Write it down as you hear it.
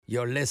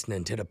You're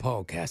listening to the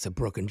podcast of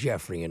Brooke and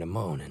Jeffrey in the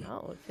morning.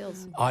 Oh, it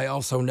feels... I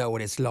also know what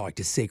it's like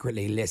to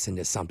secretly listen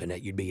to something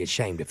that you'd be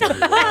ashamed of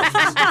anyone else.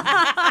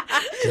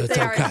 So it's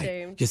They are okay.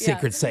 ashamed. Your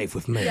secret's safe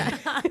with me.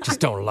 Just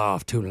don't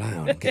laugh too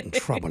loud and get in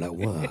trouble at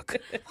work.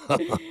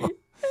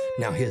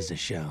 Now here's the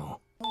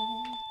show.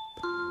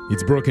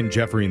 It's Brooke and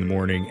Jeffrey in the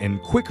morning,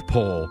 and quick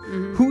poll.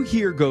 Who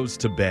here goes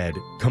to bed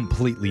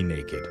completely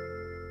naked?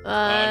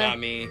 Not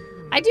me.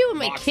 I do when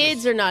my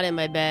kids are not in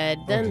my bed.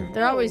 Then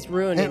they're always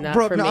ruining that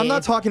Brooke, for me. no, I'm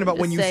not talking about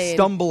Just when you saying.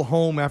 stumble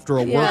home after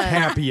a work Yeah.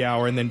 happy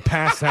hour and then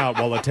pass out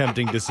while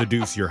attempting to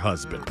seduce your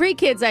husband.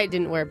 Pre-kids, I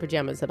didn't wear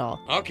pajamas at all.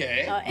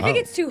 Okay. If it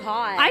gets too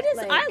hot.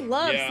 I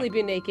love Yeah.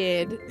 sleeping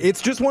naked. It's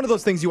just one of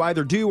those things you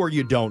either do or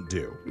you don't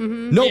do.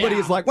 Nobody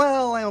is like,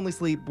 well, I only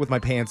sleep with my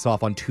pants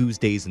off on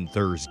Tuesdays and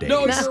Thursdays.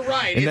 No, you're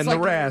right. And It's then like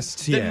the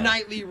rest, the yeah.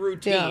 nightly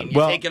routine. Yeah. You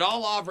Well- take it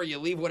all off or you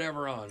leave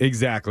whatever on.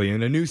 Exactly.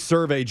 And a new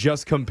survey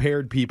just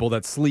compared people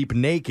that sleep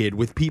naked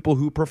with people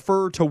who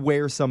prefer to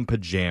wear some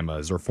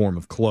pajamas or form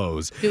of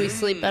clothes. Do we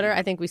sleep better?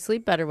 I think we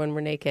sleep better when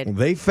we're naked.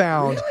 They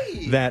found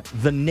that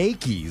the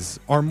nakies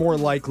are more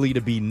likely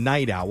to be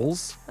night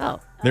owls.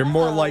 Oh. They're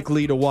more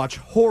likely to watch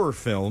horror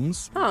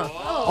films.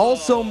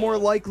 Also more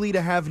likely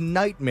to have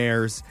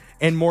nightmares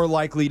and more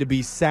likely to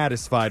be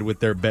satisfied with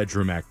their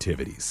bedroom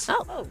activities.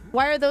 Oh.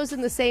 Why are those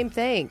in the same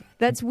thing?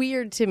 That's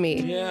weird to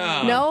me.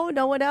 Yeah. No?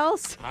 No one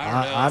else? I don't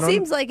know. I don't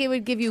Seems like it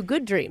would give you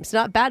good dreams,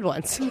 not bad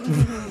ones.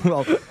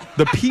 Well,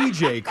 the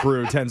PJ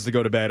crew tends to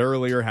go to bed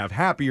earlier, have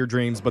happier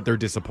dreams, but they're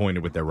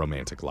disappointed with their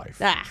romantic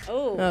life.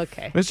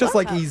 Okay. It's just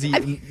like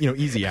easy,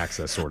 easy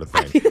access sort of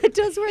thing. It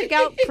does work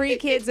out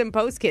pre-kids and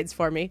post-kids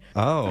for me.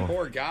 Oh.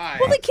 Poor guy.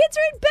 Well, the kids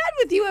are in bed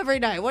with you every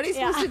night. What are you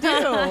supposed to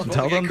do?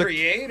 Tell them to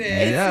creative.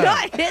 yeah.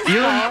 Not his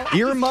fault.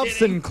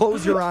 Earmuffs and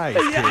close your eyes,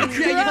 kids.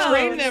 Yeah, you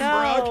trained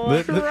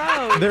them,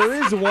 bro. There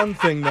is one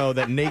thing, though,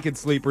 that naked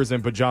sleepers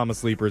and pajama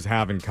sleepers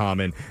have in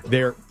common.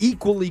 They're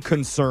equally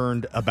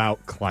concerned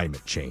about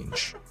climate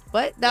change.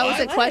 What? That was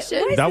a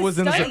question? What? That was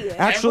in study? the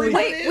actually.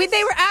 Wait,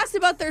 they were asked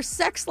about their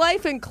sex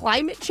life and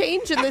climate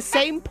change in the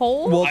same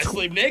poll? Well, I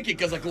sleep naked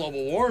because of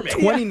global warming.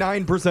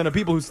 29% of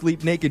people who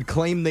sleep naked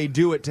claim they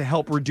do it to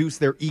help reduce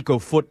their eco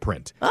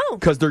footprint. Oh.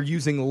 Because they're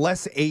using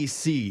less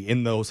AC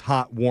in those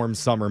hot, warm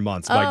summer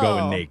months by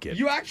going naked.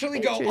 You actually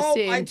go, oh,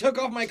 Interesting. I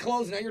took off my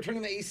clothes, now you're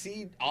turning the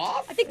AC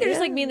off? I think they're just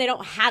like me and they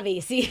don't have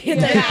AC in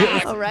their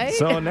house. All right.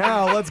 So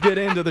now let's get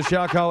into the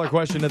shot collar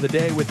question of the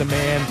day with the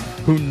man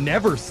who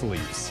never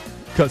sleeps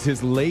because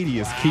his lady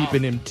is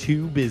keeping him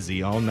too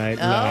busy all night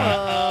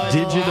long.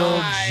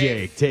 Digital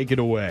Jake, take it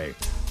away.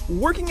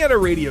 Working at a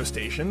radio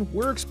station,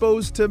 we're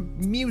exposed to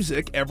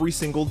music every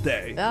single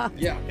day.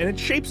 Yeah. And it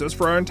shapes us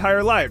for our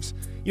entire lives.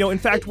 You know, in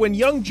fact, when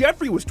young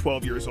Jeffrey was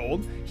 12 years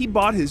old, he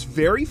bought his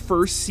very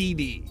first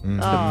CD,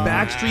 the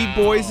Backstreet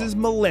Boys'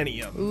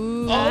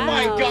 Millennium. Oh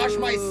my gosh,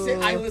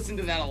 I listened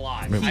to that a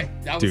lot.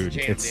 That was Dude, a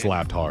jam, it dude.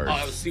 slapped hard. Oh,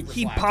 that was super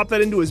He'd slap. pop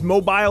that into his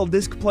mobile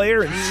disc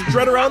player and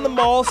strut around the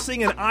mall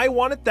singing I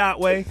Want It That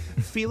Way,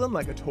 feeling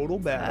like a total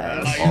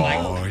badass.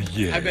 Oh,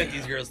 you're like, I bet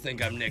these girls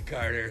think I'm Nick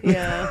Carter.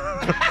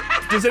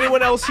 Yeah. Does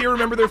anyone else here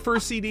remember their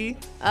first CD?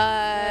 Oh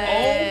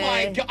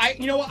my god!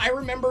 You know what? I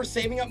remember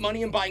saving up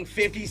money and buying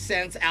 50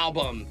 Cent's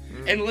album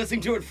and listening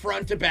to it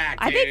front to back.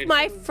 I think dude.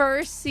 my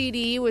first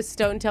CD was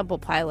Stone Temple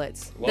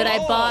Pilots that I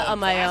Whoa, bought on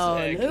my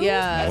classic. own.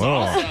 Yeah. That's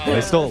awesome. Are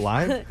they still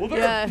alive? Well,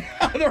 Yeah.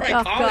 they're Oh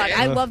iconic. God,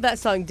 I love that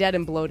song "Dead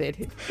and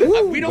Bloated."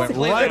 We don't Went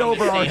play right that on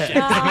over this our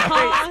station.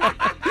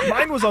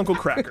 Mine was Uncle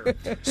Cracker.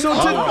 So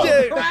Oh,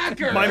 today,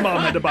 Cracker. my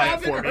mom had to buy I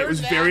it for haven't me. It was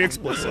heard very that.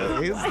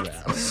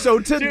 explicit. So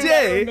Dude, I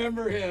today,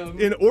 remember him.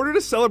 in order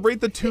to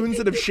celebrate the tunes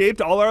that have shaped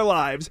all our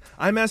lives,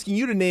 I'm asking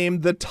you to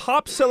name the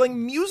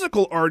top-selling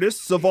musical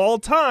artists of all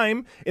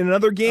time in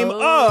another game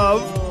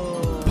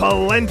of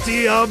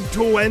Plenty of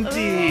 20. Oh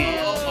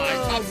my,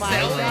 top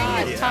selling.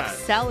 God, top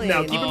selling.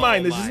 Now, keep in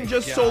mind, this my isn't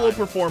just God. solo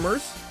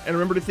performers. And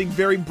remember to think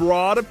very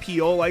broad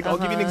appeal. Like, I'll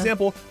give you an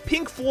example.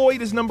 Pink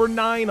Floyd is number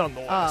 9 on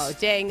the list. Oh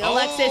dang,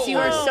 Alexis, you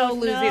are so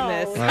losing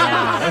this.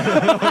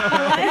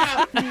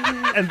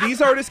 And these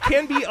artists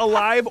can be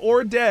alive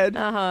or dead.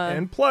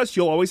 And plus,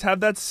 you'll always have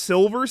that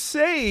silver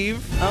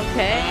save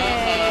Okay.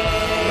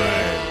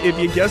 if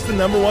you guess the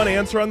number 1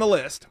 answer on the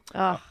list.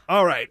 Oh.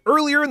 All right.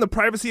 Earlier in the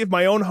privacy of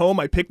my own home,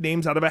 I picked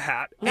names out of a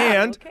hat.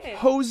 And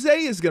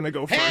Jose is going to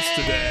go first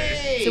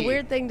today. It's a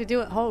weird thing to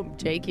do at home,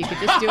 Jake. You could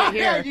just do it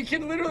Yeah, here. you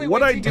can literally.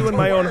 What wait I till you do get in to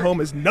my own work.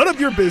 home is none of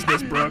your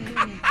business, Brooke.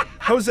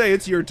 Jose,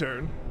 it's your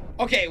turn.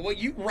 Okay, well,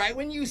 right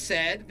when you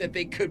said that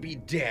they could be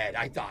dead,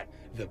 I thought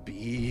the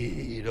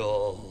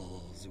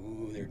Beatles.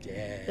 Ooh, they're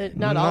dead.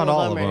 Not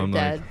all of them are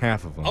dead. Like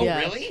half of them. Oh, Yeah.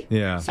 really?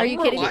 Yeah. Some Are you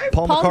were kidding me? alive?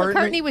 Paul Paul McCartney?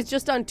 McCartney was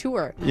just on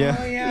tour. Yeah.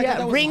 Oh, yeah, I thought Yeah,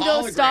 that was Ringo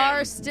hologram.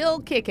 Starr still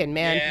kicking,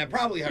 man. Yeah,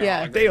 probably her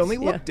Yeah. hologram. They only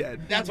look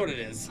dead. That's what it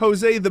is.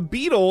 Jose, the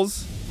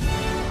Beatles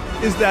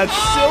is that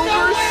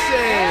silver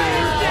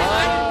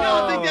I did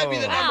not think that'd be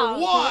the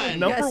number one.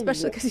 Number Yeah,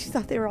 especially because you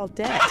thought they were all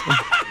dead.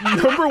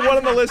 save. Number 1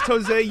 on the list,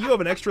 Jose. You have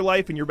an extra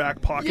life in your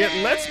back pocket.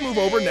 Yay! Let's move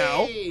over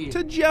now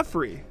to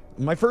Jeffrey.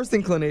 My first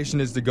inclination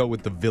is to go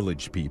with the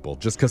Village People,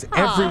 just because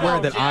everywhere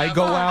that I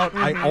go out,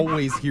 I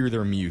always hear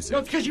their music. No,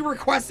 it's because you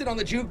requested on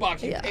the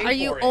jukebox. You paid Are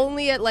you for it.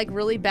 only at like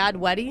really bad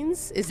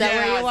weddings? Is that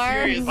where you are?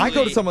 Seriously. I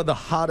go to some of the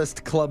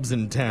hottest clubs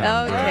in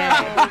town.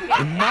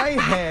 Okay. In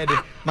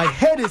my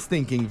head is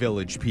thinking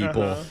Village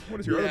People. What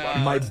is your other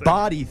body? My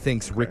body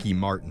thinks Ricky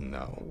Martin,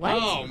 though.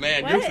 Oh,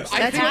 man. What? I That's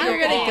think what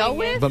you're gonna go wrong.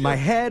 with? But my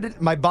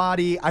head, my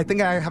body, I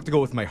think I have to go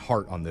with my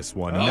heart on this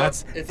one, and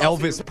that's it's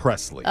also Elvis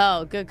Presley.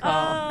 Oh, good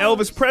call.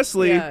 Elvis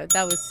Presley, Yeah,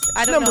 that was.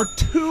 I don't number know.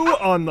 2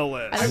 on the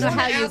list. I don't know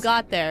wanna how you ask-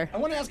 got there. I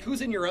want to ask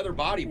who's in your other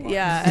body parts.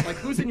 Yeah. Like,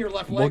 who's in your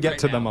left leg We'll get right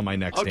to now? them on my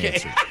next Okay.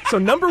 answer. So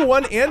number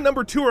 1 and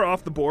number 2 are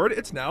off the board.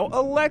 It's now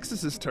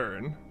Alexis's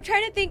turn. I'm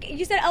trying to think.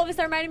 You said Elvis.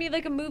 That reminded me of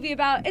like a movie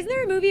about. Isn't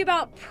there a movie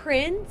about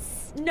Prince?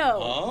 No.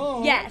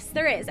 Oh. Yes,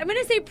 there is. I'm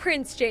gonna say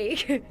Prince,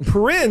 Jake.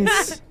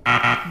 Prince did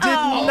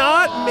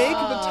not make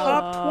the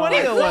top 20,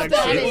 That Alexis.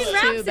 is Bohemian too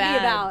Rhapsody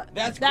bad. about.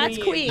 That's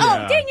Queen. Queen. Oh,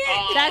 Yeah. dang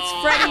it! That's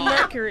Freddie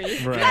Mercury.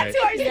 Right. That's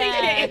who I was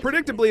thinking.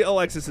 Predictably,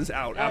 Alexis is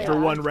out after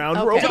one round.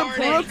 We're Okay. over Darn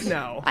to it. Brooke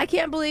now. I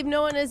can't believe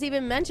no one has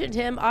even mentioned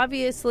him.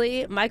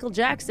 Obviously, Michael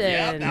Jackson.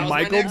 Yeah, that was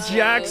my Michael next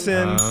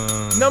Jackson,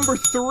 number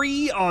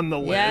 3 on the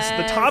list.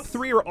 Yes. The top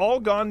 3 are all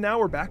gone now.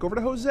 We're back over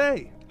to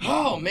Jose.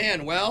 Oh,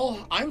 man.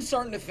 Well, I'm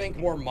starting to think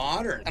more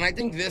modern. And I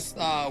think this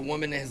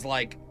woman is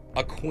like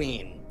a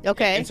queen.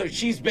 Okay. And so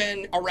she's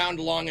been around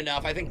long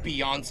enough. I think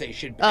Beyonce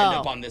should end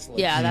up on this list.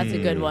 Yeah, that's a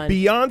good one.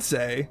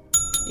 Beyonce,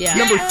 Yeah.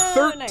 number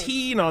Oh,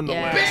 13 on the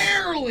Yeah. list.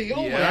 Barely. Oh,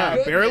 my Yeah,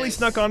 goodness. barely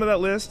snuck onto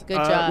that list. Good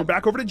job. We're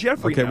back over to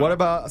Jeffrey Okay, now. what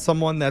about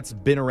someone that's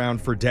been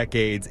around for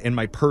decades and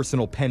my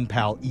personal pen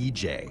pal,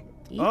 EJ?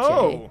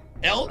 Oh,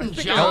 Elton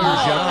John. Elton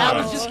John.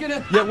 I was just going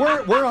to.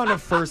 Yeah, we're on a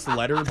first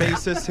letter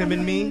basis, him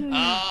and me.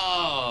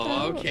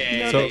 Oh,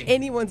 okay. So-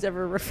 Anyone's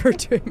ever referred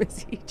to him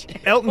as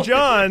EJ. Elton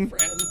John,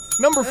 Friends.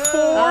 number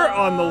 4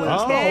 on the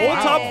list. The Oh, whole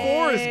wow. top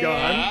 4 is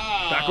gone.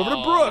 Back over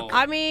to Brooke.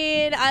 I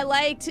mean, I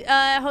liked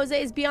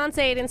Jose's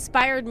Beyonce. It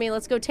inspired me.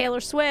 Let's go Taylor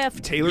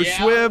Swift. Taylor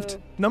Yeah. Swift,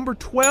 number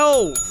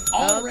 12.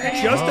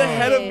 Already. Just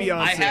ahead of Okay. Beyonce.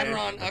 I had her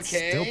on.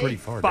 Okay. Still pretty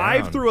far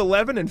 5 down. through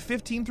 11 and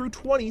 15 through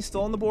 20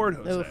 still on the board,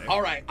 Jose. Oof.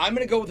 All right, I'm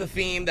going to go with a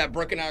theme that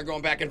Brooke and I are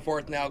going back and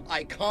forth now.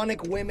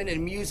 Iconic women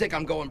in music.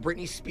 I'm going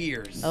Britney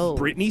Spears. Oh.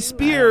 Britney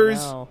Spears,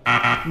 No.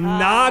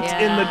 not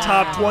in the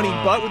top 20,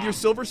 Yeah. but with your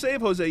silver save,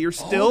 Jose, you're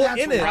still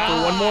that's in it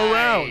for one more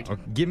round.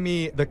 Okay, give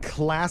me the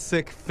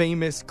classic,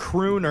 famous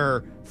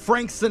crooner,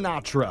 Frank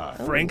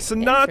Sinatra. Frank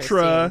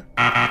Sinatra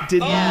did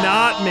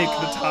not make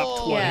the top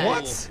 20. Yeah.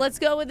 What? Let's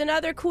go with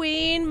another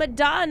queen,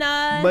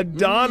 Madonna.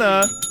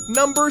 Madonna,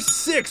 number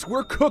 6.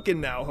 We're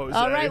cooking now, Jose.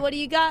 All right, what do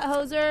you got,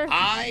 Hoser?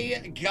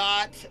 I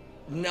got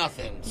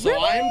nothing. So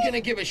I'm going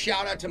to give a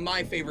shout out to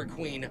my favorite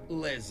queen,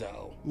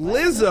 Lizzo.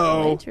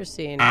 Lizzo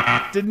Interesting.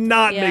 did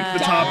not make the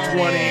top Darn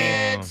 20.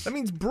 it. That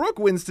means Brooke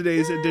wins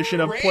today's edition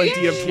of Great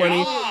Plenty of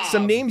 20. job.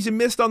 Some names you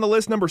missed on the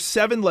list. Number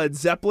 7, Led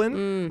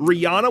Zeppelin.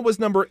 Rihanna was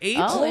number 8.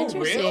 Oh,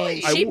 interesting.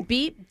 really? She I-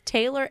 beat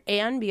Taylor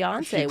and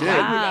Beyonce. did. I would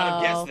not have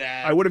Wow. guessed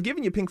that. I would have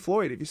given you Pink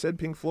Floyd if you said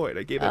Pink Floyd.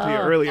 I gave that to you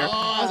earlier.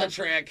 Oh, that's a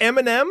trick.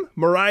 Eminem,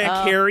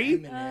 Mariah Carey,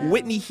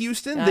 Whitney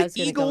Houston, I The was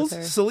gonna go Eagles, with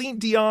her. Celine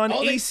Dion,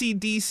 Oh, they-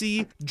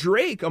 AC/DC,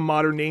 Drake, a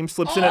modern name,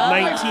 slips in at My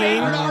 19.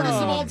 favorite artist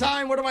of all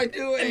time. What am I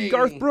doing? And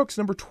Garth Brooks,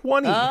 number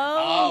 20. Oh,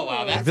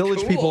 wow. That's Village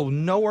cool. People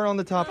nowhere on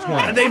the top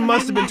 20. They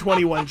must have been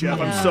 21, Jeff.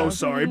 I'm so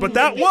sorry. But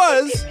that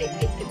was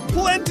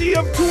Plenty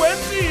of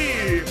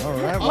 20. All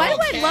right, Why do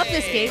I Okay. love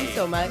this game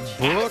so much?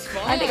 Brooke.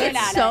 I think Good it's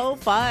at so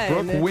fun.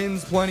 Brooke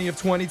wins Plenty of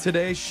 20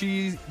 today.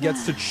 She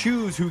gets to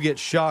choose who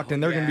gets shocked,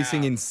 and they're going to be Yeah.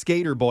 singing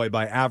Skater Boy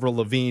by Avril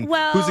Lavigne.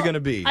 Well, Who's it going to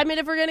be? I mean,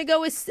 if we're gonna go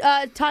with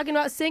talking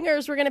about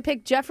singers, we're gonna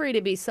pick Jeffrey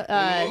to be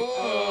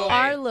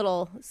our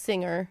little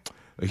singer.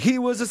 He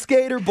was a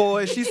skater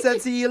boy. She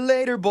said, see you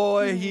later,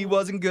 boy. He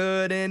wasn't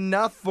good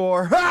enough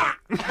for her.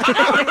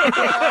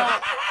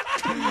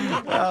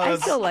 I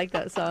still like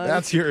that song.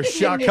 That's your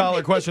shot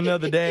collar question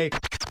of the day.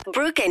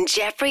 Brooke and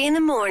Jeffrey in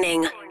the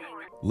morning.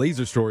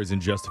 Laser stories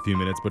in just a few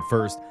minutes, but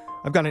first,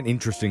 I've got an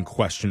interesting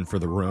question for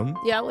the room.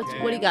 Yeah, what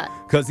do you got?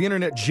 Because the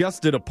internet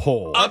just did a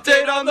poll.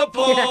 Update on the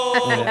poll.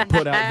 And it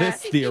put out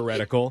this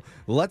theoretical.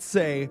 Let's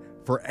say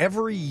for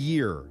every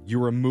year you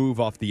remove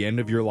off the end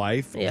of your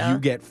life, Yeah. you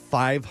get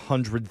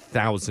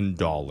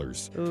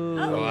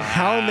 $500,000.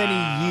 How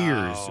many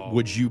years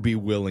would you be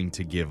willing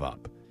to give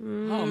up?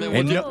 Oh, man,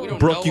 And we no, don't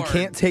Brooke, know you our-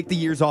 can't take the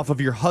years off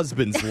of your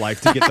husband's life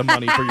to get the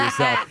money for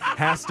yourself.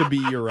 Has to be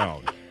your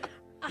own.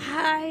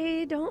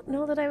 I don't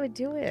know that I would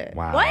do it.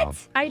 Wow. What?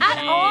 I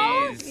At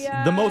all?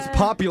 Jeez. The most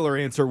popular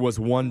answer was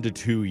 1 to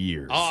 2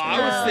 years. Oh, I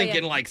was Oh,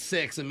 thinking like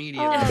 6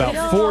 immediately. About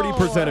no.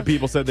 40% of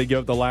people said they give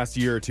up the last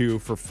year or two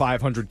for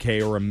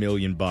 $500K or $1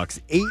 million.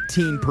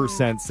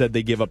 18% said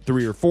they give up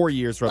 3 or 4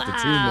 years for up to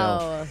 $2 Wow.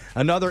 million.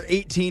 Another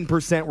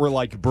 18% were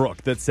like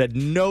Brooke that said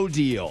no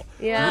deal.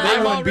 Yeah. I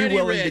I'm would be already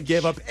willing to rich.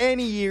 give up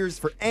any years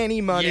for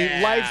any money.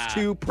 Yeah. Life's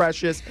too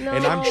precious.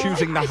 And I'm No.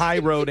 choosing the high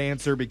road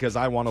answer because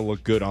I want to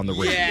look good on the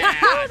radio. Yeah,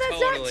 Oh, that's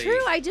not true.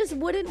 I just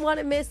wouldn't want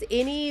to miss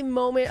any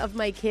moment of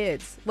my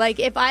kids. Like,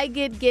 if I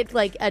could get,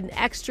 like, an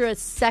extra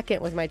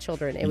second with my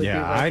children, it would be worth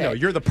I know. it.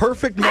 You're the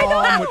perfect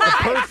mom with the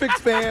perfect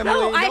family.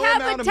 No, I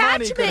have amount of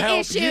money could attachment help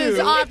issues,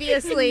 you.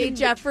 obviously,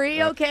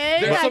 Jeffrey, okay?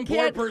 There's I some poor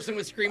can't- person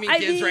with screaming I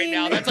kids right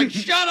now mean- that's like,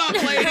 shut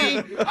up,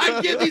 lady! I'd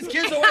give these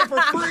kids away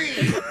for free!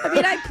 I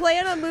mean, I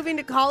plan on moving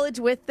to college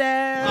with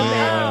them. Oh,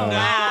 and,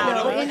 no. you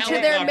know, No, into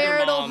helicopter their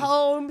marital mom.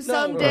 home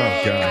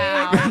someday. Oh,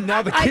 God.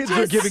 Now the I kids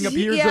are just- giving up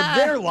years yeah. of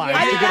their lives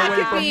Yeah, to get that away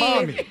could from be-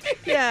 mommy.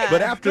 Yeah.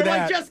 But after They're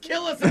that, like, just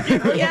kill us and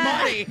give her the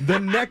money! the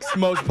next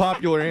most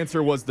popular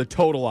answer was the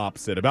total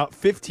opposite. About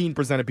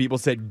 15% of people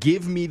said,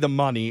 give me the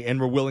money, and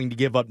were willing to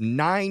give up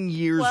 9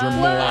 years or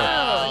more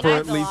for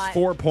that's at a least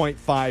lot.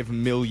 $4.5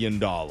 million.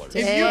 If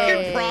you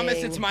can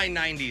promise it's my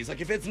 90s,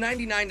 like if it's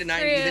 99 to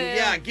 90, then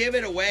yeah, give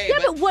it away. Yeah,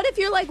 but what if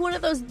you're like one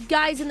of those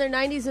guys in their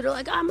 90s that are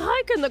like, I'm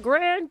hiking the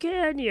Grand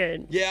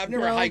Canyon? yeah, I've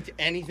never No. hiked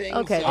anything.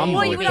 Okay. So. I'm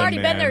Well, with you would them, already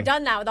been there, man.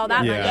 done that with all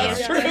that Yeah. money.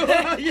 That's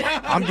True.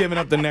 Yeah. I'm giving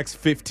up the next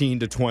 15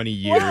 to 20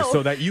 years Whoa.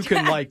 so that you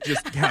can like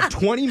just have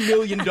 $20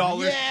 million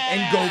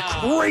and go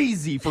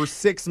crazy for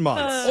 6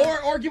 months.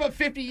 Or give up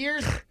 50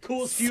 years,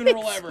 coolest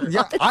funeral ever.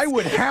 Yeah, I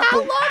would How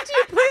happily. long do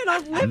you plan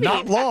on living?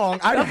 Not long.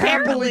 I'd happily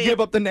Apparently. give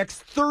up the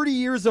next 30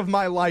 years of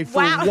my life for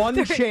Wow.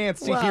 one chance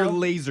to hear Wow.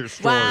 laser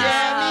stories.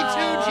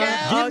 Yeah, me too,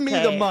 Jeff. Give me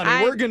the Okay.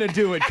 money. We're going to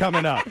do it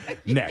coming up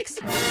next.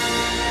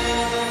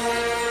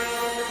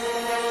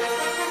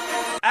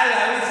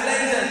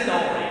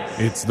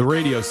 It's the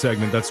radio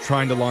segment that's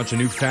trying to launch a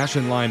new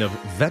fashion line of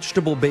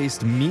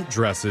vegetable-based meat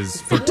dresses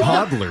for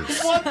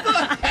toddlers. What the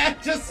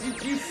heck just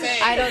did you say?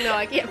 I don't know.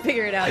 I can't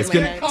figure it out. It's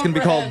in my gonna head. be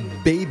called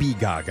Baby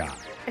Gaga.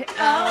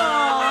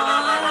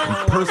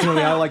 And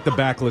personally, I like the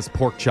backless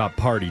pork chop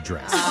party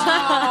dress. Oh,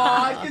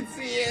 I can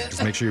see it.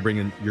 Just make sure you bring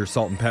in your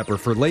salt and pepper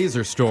for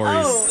laser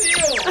stories.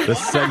 Ew. The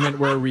segment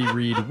where we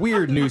read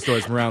weird news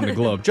stories from around the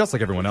globe, just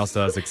like everyone else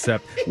does,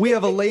 except we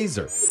have a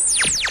laser.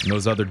 And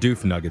those other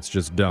doof nuggets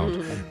just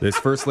don't. This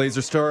first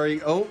laser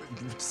story,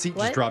 seat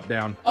What? just dropped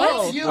down.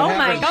 Oh, you Oh my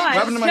happened. God. What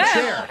happened to my Jeff.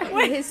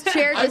 chair? His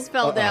chair just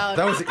fell down.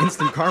 That was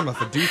instant karma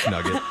for Doof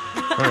Nugget.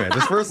 Okay,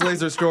 this first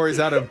laser story is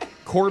out of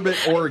Corbett,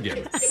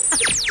 Oregon.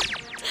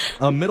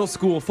 A middle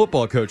school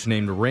football coach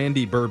named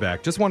Randy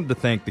Burback just wanted to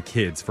thank the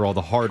kids for all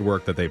the hard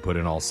work that they put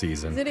in all Is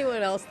season.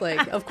 anyone else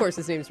like? Of course,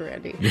 his name's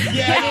Randy.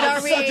 Yeah,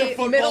 I mean, are such a we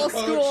football middle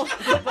coach. school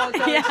football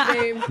coach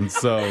name? And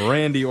so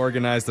Randy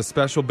organized a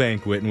special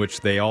banquet in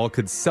which they all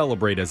could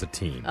celebrate as a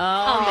team.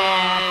 Oh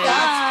man,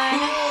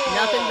 That's cool.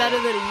 nothing better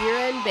than a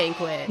year-end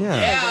banquet.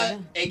 Yeah,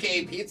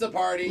 aka pizza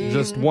party.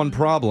 Just one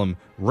problem.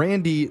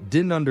 Randy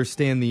didn't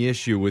understand the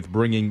issue with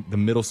bringing the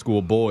middle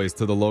school boys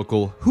to the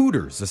local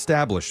Hooters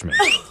establishment.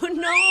 Oh,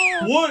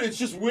 no. What? It's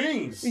just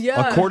wings.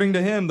 Yeah. According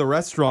to him, the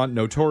restaurant,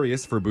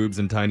 notorious for boobs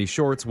and tiny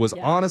shorts, was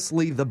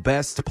honestly the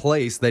best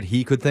place that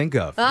he could think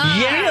of.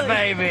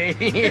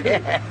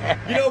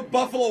 You know,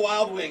 Buffalo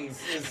Wild Wings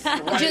is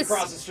right Just-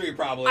 across the street,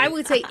 probably. I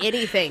would say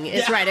anything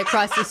is right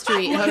across the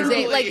street, Jose.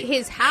 Literally. Like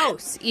his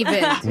house,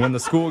 even. When the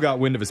school got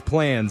wind of his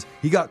plans,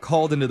 he got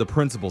called into the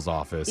principal's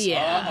office.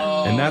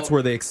 Yeah. And that's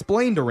where they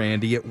explained to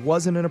Randy it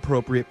wasn't an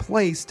appropriate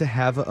place to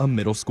have a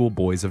middle school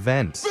boys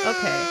event.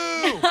 Okay.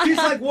 He's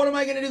like, what am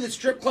I going to do? The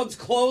strip club's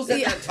closed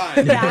at that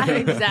time. Yeah,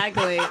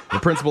 exactly. The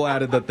principal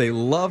added that they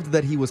loved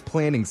that he was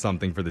planning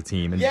something for the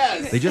team, and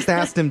Yes. they just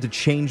asked him to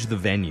change the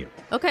venue.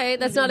 Okay,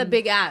 that's not a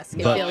big ask,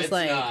 it But- feels it's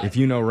like. not. If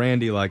you know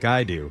Randy like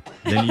I do,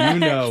 then you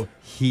know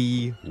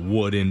he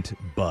wouldn't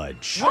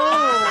budge.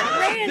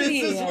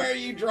 Randy. This is where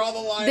you draw the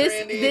line,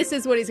 Randy. This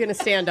is what he's going to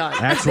stand on.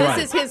 That's this right.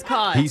 is his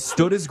cause. He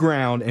stood his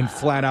ground and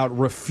flat out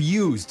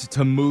refused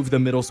to move the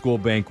middle school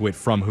banquet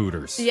from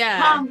Hooters.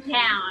 yeah.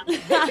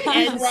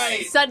 And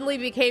right. suddenly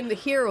became the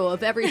hero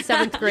of every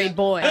 7th grade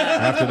boy.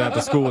 After that,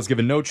 the school was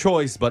given no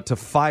choice but to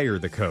fire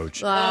the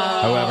coach.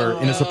 However,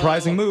 in a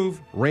surprising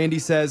move, Randy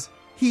says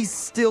he's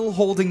still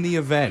holding the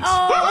event.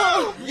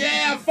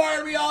 Yeah,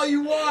 fire me all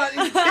you want.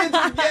 These kids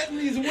are getting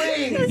these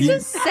wings. It's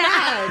just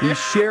sad. He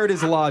shared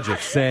his logic,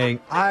 saying,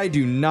 I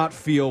do not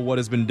feel what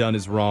has been done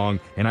is wrong,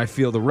 and I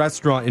feel the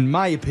restaurant, in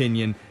my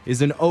opinion,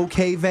 is an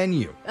okay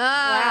venue.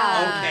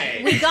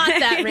 Okay. We got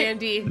that,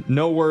 Randy.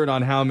 No word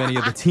on how many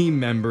of the team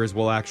members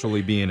will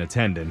actually be in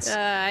attendance.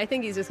 I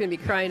think he's just going to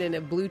be crying in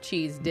a blue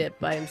cheese dip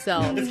by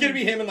himself. It's going to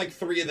be him and like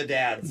 3 of the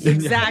dads.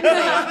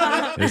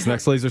 Exactly. This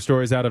next laser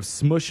story is out of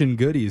Smush and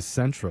Goodies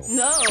Central.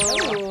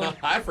 No.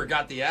 I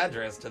forgot the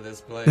address to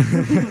this place.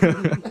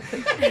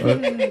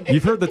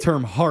 You've heard the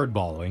term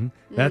hardballing.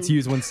 That's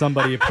used when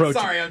somebody approaches.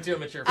 Sorry, I'm too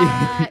immature.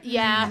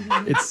 Yeah.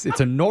 It's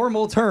a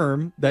normal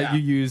term that you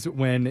use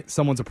when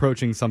someone's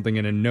approaching something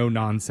in a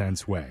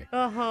no-nonsense way.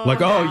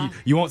 Like,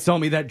 you won't sell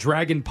me that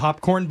dragon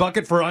popcorn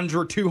bucket for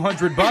under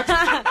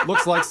 $200?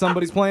 Looks like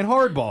somebody's playing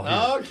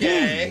hardball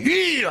here.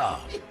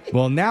 Okay.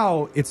 Well,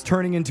 now it's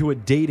turning into a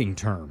dating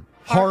term.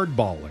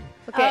 Hardballing.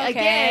 Okay, Okay.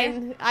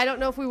 again, I don't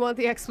know if we want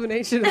the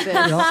explanation of this.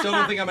 Still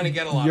don't think I'm going to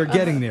get a lot. You're of that.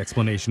 getting the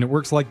explanation. It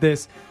works like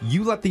this.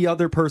 You let the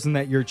other person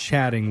that you're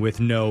chatting with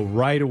know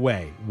right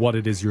away what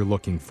it is you're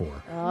looking for.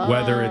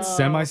 Whether it's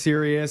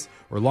semi-serious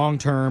or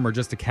long-term or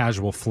just a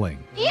casual fling.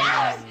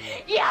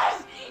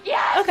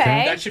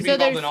 Okay. That should be So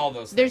involved in all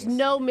those there's things.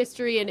 no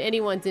mystery in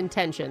anyone's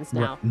intentions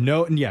now.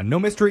 No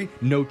mystery,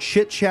 no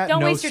chit-chat,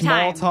 Don't no waste your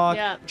small time. talk.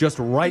 Yeah. Just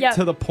right Yep.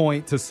 to the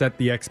point to set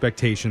the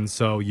expectations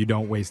so you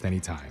don't waste any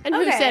time. And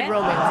who Okay. said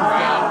romance?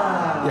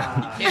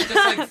 You can't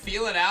just like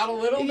feel it out a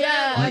little bit?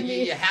 Yeah, Like, I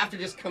mean- you have to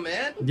just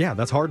commit? Yeah,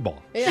 that's hardball.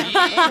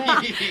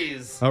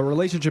 Jeez. A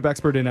relationship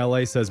expert in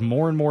LA says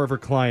more and more of her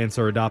clients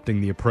are adopting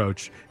the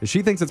approach.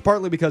 She thinks it's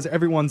partly because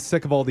everyone's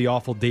sick of all the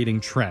awful dating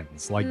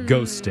trends, like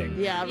ghosting.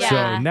 Yeah, right. So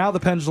Yeah. now the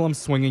pendulum's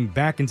swinging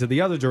back into the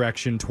other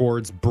direction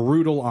towards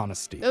brutal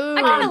honesty. Ooh,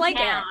 I kind of like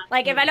it.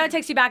 Like, if I don't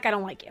text you back, I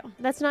don't like you.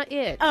 that's not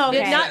it. Oh,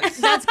 okay.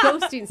 That's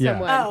ghosting Yeah.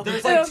 someone. Oh.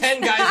 There's like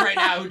 10 guys right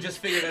now who just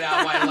figured it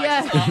out. Why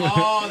Alexis? Yeah.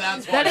 Oh,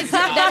 that's why.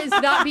 That is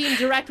not being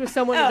direct with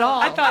someone at Oh,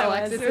 all. I thought it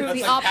Alexis. was. It's That's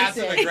the like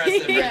passive opposite.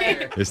 aggressive right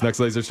here. This next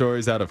laser story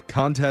is out of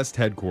Contest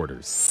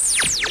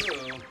headquarters.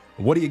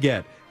 What do you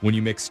get when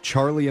you mix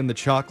Charlie and the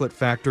Chocolate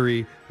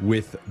Factory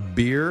with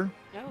beer?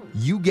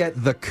 You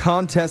get the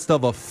contest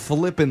of a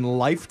flippin'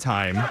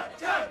 lifetime.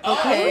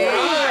 Okay.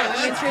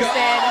 Let's Interesting.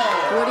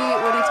 go. What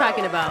are you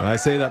talking And about? I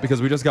say that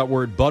because we just got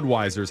word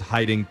Budweiser's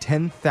hiding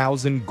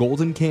 10,000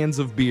 golden cans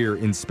of beer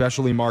in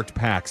specially marked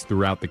packs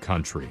throughout the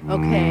country.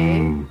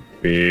 Okay.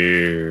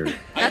 Beer.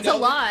 I That's know a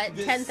lot.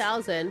 this-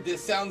 10,000.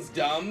 This sounds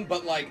dumb,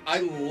 but like I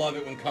love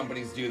it when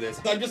companies do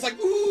this. I'm just like,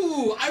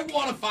 ooh, I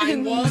want to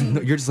find one.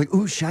 You're just like,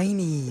 ooh,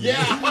 shiny.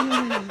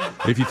 Yeah.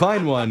 If you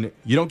find one,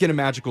 you don't get a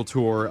magical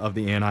tour of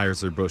the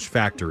Anheuser-Busch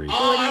factory.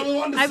 Oh, I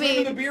want to I swim in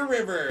mean, the beer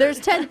river. There's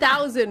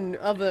 10,000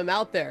 of them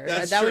out there.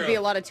 That's that would true. be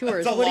a lot of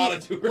tours. That's a what lot do you,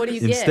 of tours. What do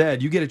you get?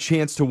 Instead, you get a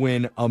chance to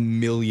win $1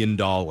 million.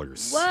 Whoa.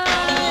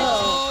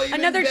 Oh, even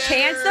Another better.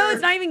 chance, though?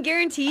 It's not even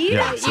guaranteed?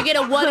 Yeah. You get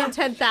a 1 in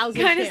 10,000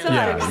 Kinda chance. sucks.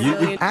 Yeah, you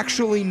Million.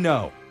 actually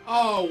know.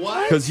 Oh,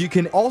 what? Because you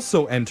can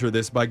also enter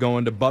this by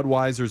going to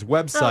Budweiser's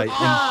website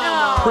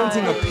and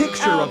printing a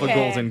picture of a Okay.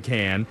 golden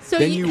can. So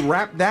then you- you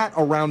wrap that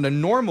around a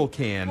normal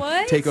can,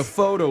 What? take a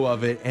photo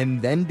of it,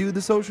 and then do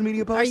the social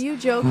media post. Are you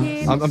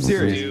joking? I'm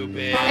serious.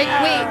 Stupid.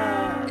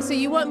 Wait, so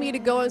you want me to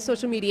go on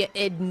social media,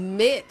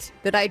 admit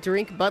that I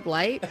drink Bud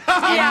Light,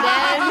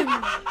 and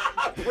then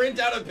Print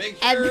out a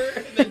picture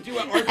and then do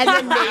an art and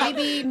then wrap?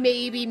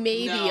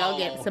 maybe I'll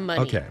get some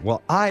money. Okay,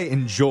 well, I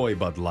enjoy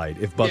Bud Light.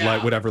 If Bud Yeah.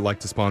 Light would ever like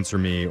to sponsor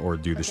me or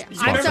do the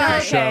sponsor I'm for sorry.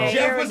 the show. Okay.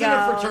 Jeff Here we was in a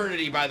go.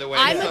 fraternity, by the way.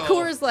 I'm a so-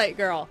 Coors Light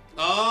girl.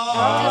 Oh,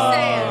 Just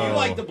saying. you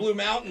like the Blue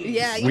Mountains?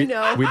 Yeah, you We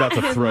know. about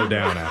to throw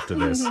down after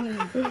this.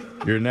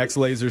 Your next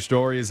laser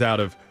story is out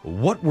of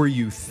What Were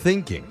You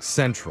Thinking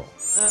Central.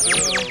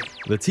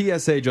 The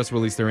TSA just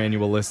released their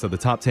annual list of the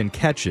top 10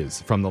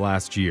 catches from the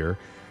last year.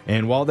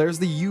 And while there's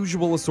the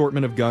usual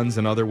assortment of guns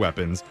and other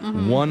weapons,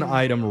 one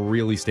item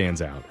really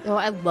stands out. Oh,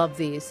 I love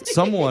these.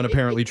 Someone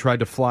apparently tried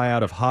to fly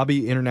out of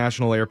Hobby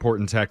International Airport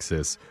in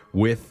Texas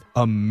with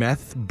a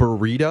meth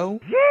burrito.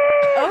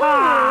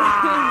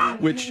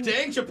 Which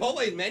Dang,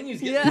 Chipotle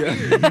menus get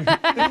weird.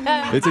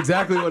 it's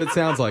exactly what it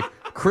sounds like.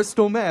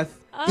 Crystal meth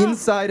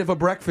inside of a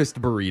breakfast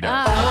burrito.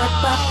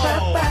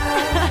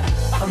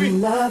 Can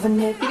you imagine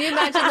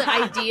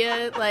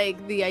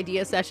the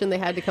idea session they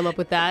had to come up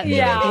with that?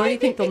 Yeah. Like, where do you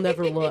think they'll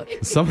never look?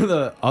 Some of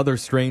the other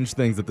strange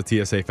things that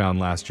the TSA found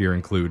last year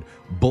include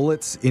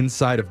bullets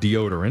inside of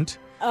deodorant,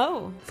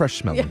 Oh. fresh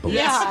smelling bullets.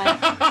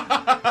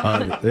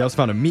 Yeah. They also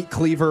found a meat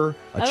cleaver,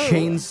 a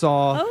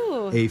chainsaw,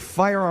 Oh. a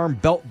firearm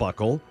belt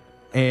buckle,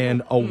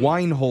 and a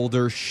wine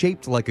holder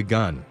shaped like a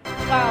gun.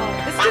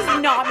 Wow. This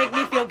does not make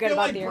me feel I good feel about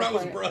like the Bros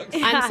airport. Brooks.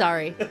 I'm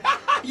sorry.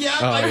 Yeah,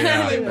 Oh, like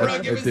yeah. really,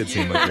 Brooke, it was did you.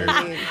 seem like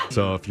yours.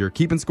 So if you're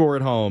keeping score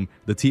at home,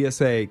 the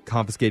TSA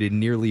confiscated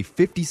nearly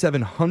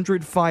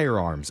 5,700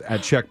 firearms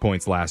at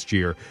checkpoints last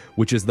year,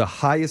 which is the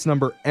highest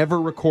number ever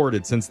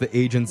recorded since the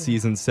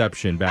agency's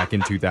inception back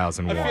in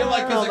 2001. I feel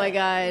like Oh, my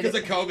God. because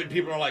of COVID,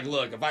 people are like,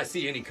 look, if I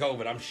see any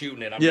COVID, I'm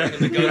shooting it. I'm Yeah.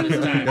 bringing the gun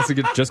this time. Guess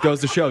it just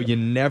goes to show you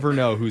never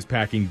know who's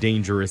packing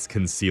dangerous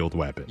concealed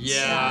weapons.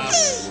 Yeah.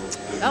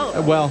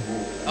 Oh, Well,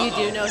 you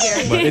do know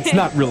here. but it's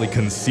not really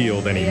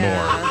concealed anymore.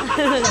 Yeah.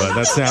 But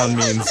that sound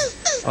means,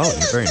 oh,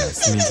 very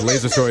nice. It means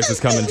Laser Stories is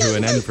coming to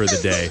an end for the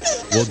day.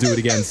 We'll do it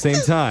again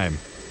same time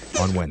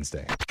on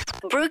Wednesday.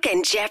 Brooke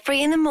and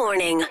Jeffrey in the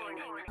morning.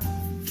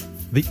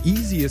 The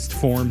easiest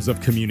forms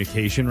of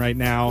communication right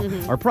now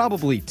are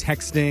probably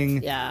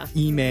texting, Yeah.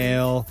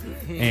 email,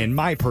 and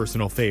my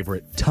personal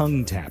favorite,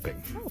 tongue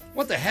tapping.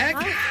 What the heck?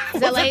 Is What's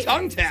that like, a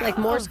tongue tap? It's like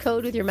Morse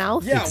code with your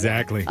mouth? Yeah.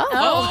 Exactly.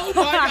 Oh,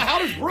 my God. How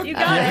does Brooke You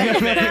got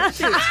it.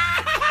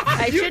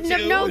 I shouldn't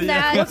have too. known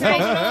that.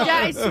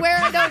 I swear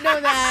I don't know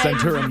that.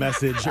 Sent her a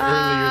message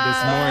earlier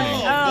this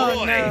morning. Oh,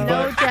 boy.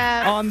 No,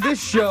 Jeff. On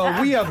this show,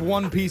 we have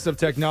one piece of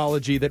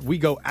technology that we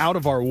go out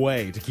of our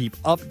way to keep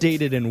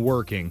updated and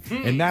working,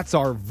 and that's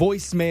our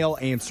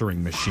voicemail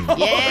answering machine.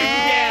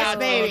 Yes, Yeah,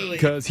 baby.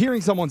 Because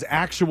hearing someone's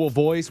actual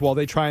voice while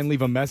they try and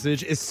leave a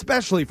message,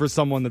 especially for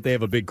someone that they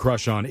have a big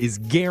crush on, is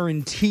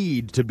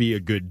guaranteed to be a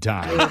good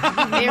time.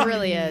 It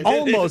really is.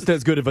 Almost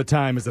as good of a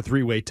time as a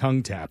three-way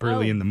tongue tap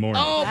early in the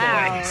morning. Oh,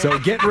 boy. So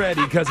get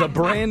ready, because a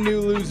brand new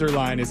loser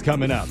line is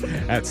coming up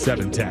at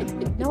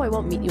 7:10. No, I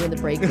won't meet you in the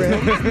break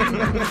room.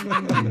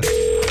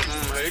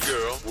 Hey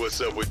girl,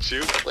 what's up with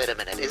you? Wait a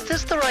minute, is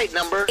this the right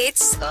number?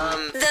 It's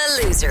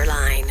the loser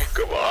line.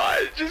 Come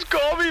on, just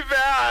call me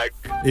back.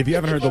 If you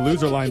haven't heard the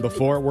loser line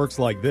before, it works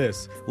like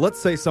this. Let's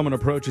say someone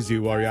approaches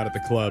you while you're out at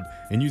the club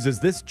and uses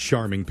this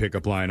charming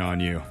pickup line on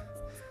you.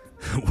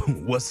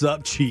 What's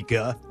up,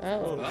 chica?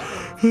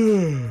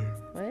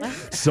 What?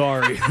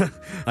 Sorry.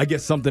 I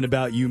guess something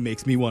about you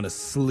makes me want to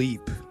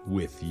sleep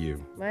with you.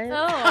 What?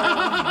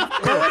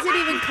 That wasn't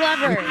even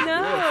clever.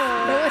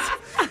 No.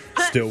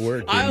 Still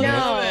working. I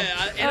yeah? love it.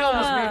 It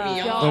almost made me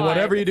yawn. And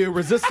whatever you do,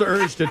 resist the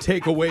urge to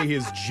take away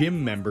his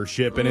gym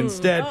membership and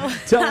instead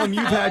tell him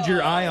you've had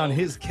your eye on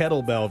his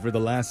kettlebell for the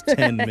last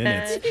 10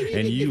 minutes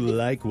and you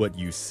like what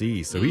you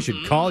see. So he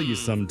should call you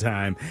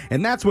sometime.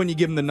 And that's when you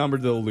give him the number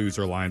to the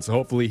loser line. So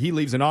hopefully he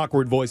leaves an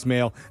awkward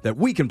voicemail that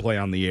we can play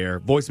on the air.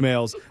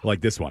 Voicemails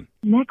like this one.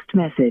 Next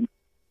message.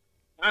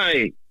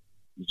 Hi,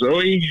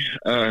 Zoe.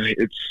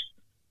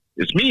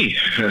 It's me.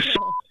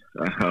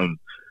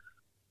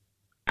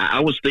 I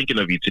was thinking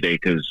of you today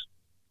because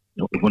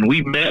when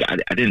we met,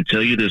 I didn't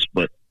tell you this,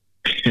 but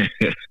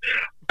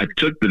I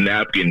took the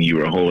napkin you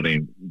were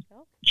holding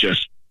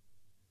just,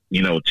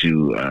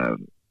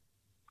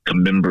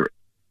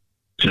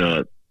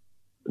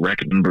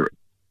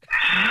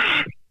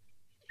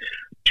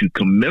 to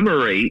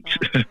commemorate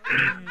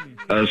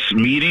us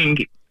meeting.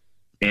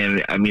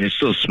 And I mean, it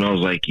still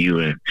smells like you.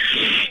 And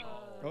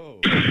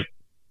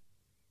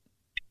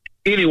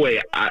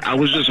anyway, I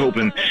was just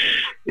hoping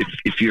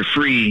if you're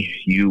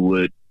free, you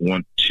would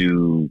want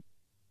to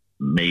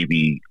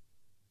maybe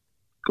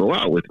go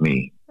out with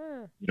me,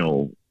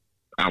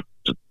 out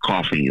to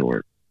coffee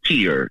or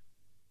tea or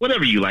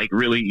whatever you like.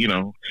 Really,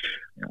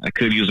 I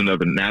could use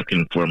another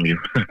napkin from you.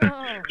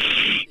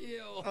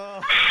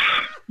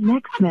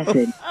 Next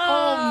message.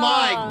 Oh,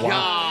 my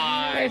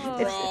God.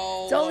 Bro.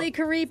 It's only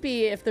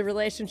creepy if the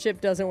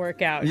relationship doesn't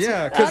work out.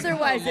 Yeah, 'cause-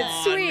 otherwise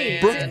it's sweet.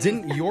 Brooke,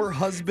 didn't your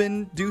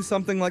husband do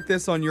something like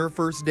this on your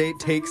first date?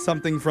 Take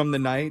something from the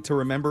night to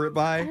remember it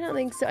by? I don't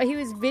think so. He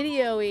was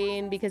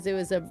videoing because it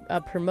was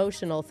a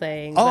promotional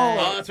thing. Oh,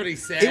 but- That's what he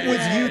said. It was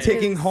you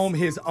taking home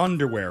his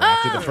underwear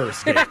after the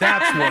first date.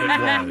 That's what it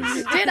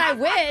was. Did I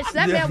wish?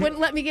 That man wouldn't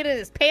let me get in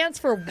his pants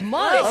for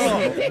months.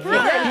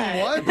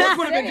 What? Brooke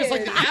would have been just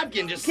like the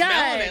napkin, just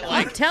smelling it.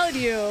 I'm telling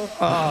you.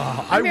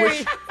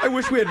 I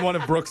wish we had one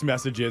of Brooke's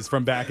messages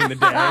from back in the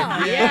day.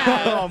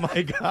 Yeah. Oh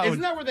my God.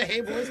 Isn't that where the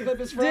Hey Boys clip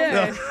is from?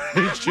 Yeah.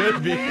 It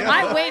should be.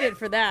 I waited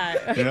for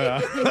that.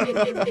 Yeah.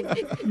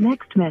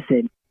 Next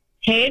message.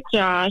 Hey,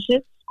 Josh,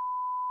 it's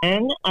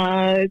Ann.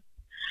 I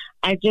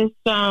just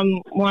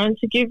wanted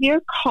to give you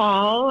a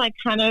call. I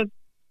kind of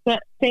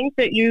think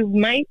that you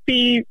might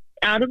be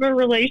out of a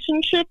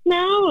relationship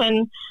now,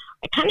 and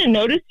I kind of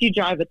noticed you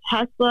drive a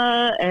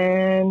Tesla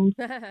and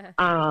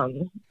a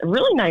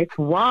really nice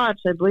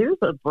watch. I believe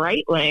it's a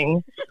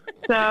Breitling.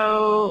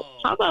 So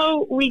how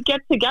about we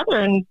get together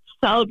and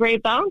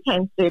celebrate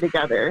Valentine's Day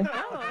together?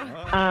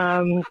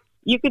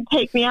 You could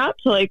take me out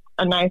to like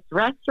a nice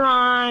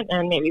restaurant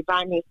and maybe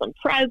buy me some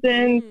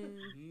presents.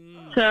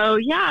 So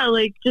yeah,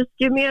 just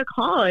give me a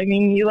call. I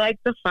mean, you like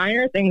the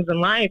finer things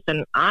in life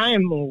and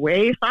I'm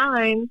way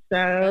fine.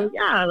 So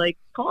yeah,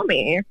 call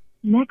me.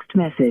 Next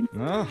message.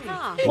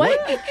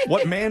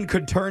 What man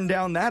could turn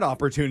down that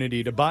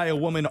opportunity to buy a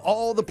woman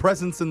all the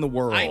presents in the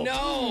world? I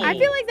know. I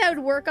feel like that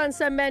would work on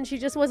some men. She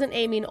just wasn't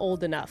aiming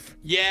old enough.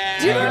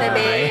 Yeah. Do you know what I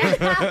mean?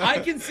 I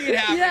can see it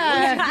happening.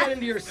 Yeah. Once you get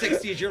into your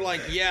 60s, you're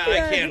like,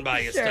 I can buy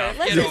you stuff.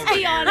 Let's Get just over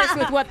be here. honest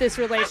with what this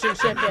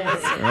relationship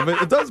is. Yeah,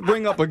 but it does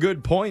bring up a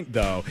good point,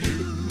 though.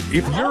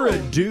 If you're a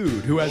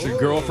dude who has a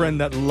girlfriend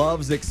that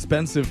loves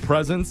expensive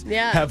presents,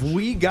 have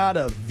we got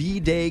a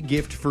V-Day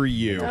gift for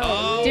you?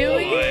 Do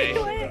we?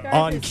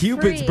 On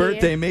Cupid's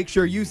birthday, make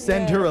sure you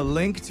send her a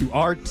link to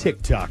our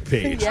TikTok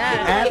page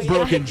at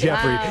Brooke and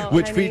Jeffrey,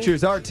 which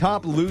features our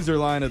top loser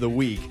line of the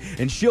week.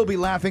 And she'll be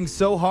laughing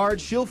so hard,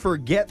 she'll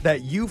forget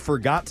that you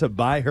forgot to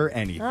buy her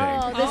anything.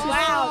 Oh, this is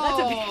Wow, that's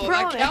a big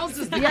promise. That counts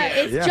as the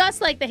it's just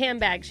like the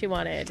handbag she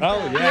wanted.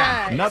 Oh,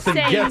 yeah. Nothing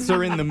same. gets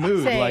her in the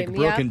mood like Same,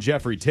 Brooke and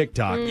Jeffrey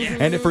TikTok.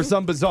 And if for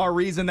some bizarre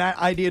reason that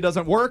idea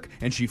doesn't work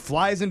and she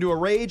flies into a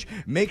rage,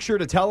 make sure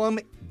to tell him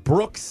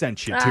Brooke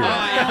sent you to her.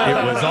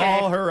 It was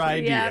all her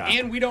idea. Yeah.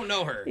 And we don't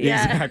know her.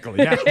 Exactly.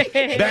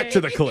 Yeah. Back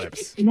to the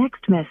clips.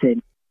 Next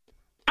message.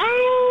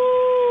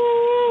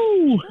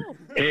 Oh!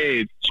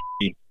 Hey,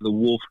 it's the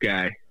wolf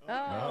guy.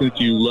 Since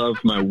you love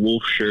my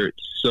wolf shirt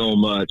so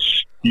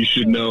much, you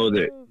should know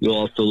that you'll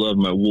also love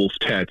my wolf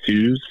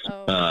tattoos.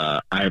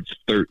 I have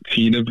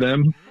 13 of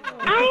them.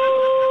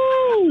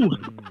 Oh!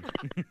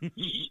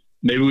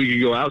 Maybe we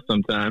could go out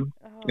sometime.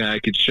 I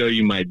could show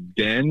you my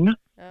den.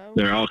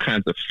 There are all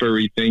kinds of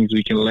furry things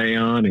we can lay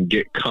on and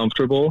get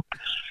comfortable.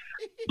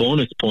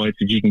 bonus points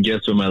if you can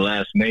guess what my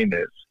last name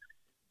is.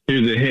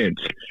 Here's a hint.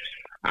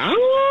 Ow!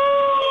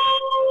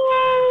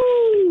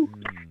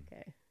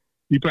 Okay.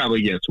 You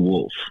probably guessed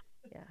wolf,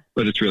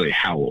 but it's really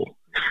howl.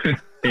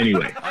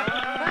 Anyway.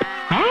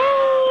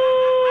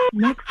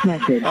 Next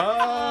message.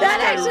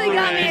 That actually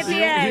got me at the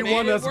end. He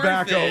won us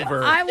back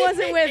over. I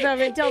wasn't with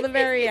him until the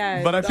very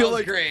end. But I feel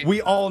like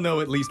we all know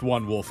at least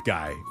one wolf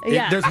guy.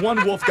 Yeah. There's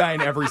one wolf guy in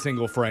every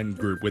single friend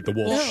group with the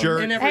wolf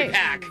shirt. In every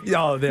pack.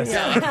 Oh, this.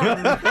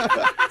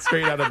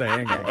 Straight out of the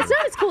hangout. It's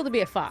not as cool to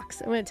be a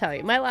fox. I'm going to tell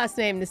you. My last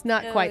name is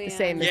not quite the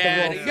same as the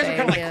wolf. You guys are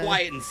kind of like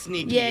quiet and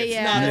sneaky. Yeah, It's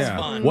yeah. not as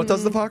fun. What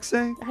does the fox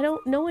say?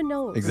 No one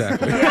knows.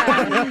 Exactly.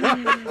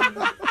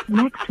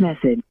 Next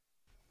message.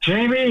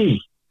 Jamie,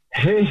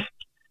 hey,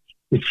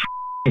 it's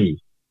me.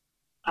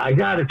 I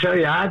got to tell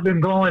you, I've been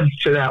going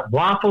to that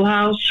Waffle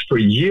House for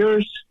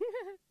years,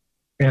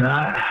 and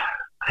I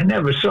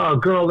never saw a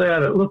girl there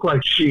that looked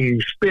like she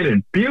spit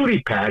in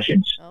beauty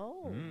pageants.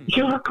 Oh.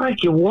 You look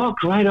like you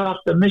walked right off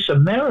the Miss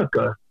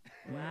America.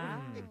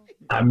 Wow.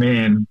 I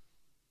mean,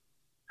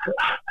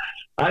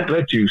 I'd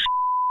let you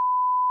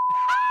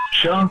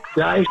chunk,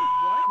 dice,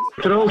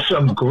 throw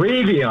some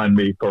gravy on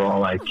me for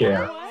all I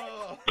care.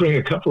 Bring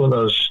a couple of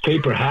those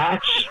paper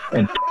hats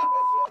and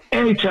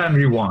anytime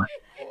you want.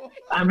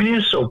 I mean,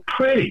 you're so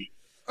pretty.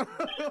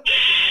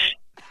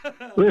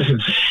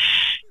 Listen,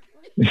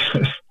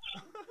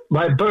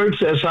 my bird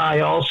says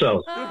hi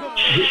also.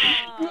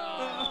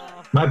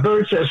 My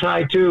bird says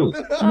hi too.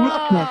 Next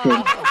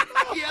message.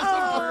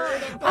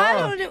 I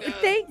don't know.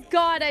 Thank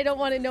God I don't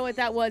want to know what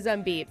that was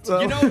unbeeped.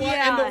 You know what?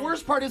 And the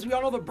worst part is we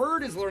all know the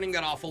bird is learning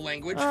that awful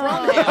language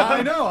from him.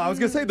 I know. I was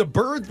going to say the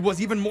bird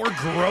was even more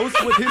gross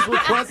with his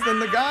request than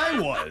the guy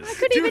was. I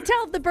couldn't even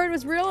tell if the bird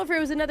was real or if it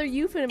was another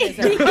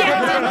euphemism. I didn't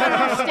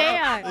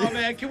understand. Oh,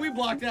 man, can we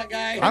block that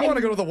guy? I want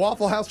to go to the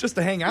Waffle House just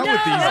to hang out with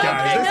these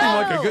guys. They seem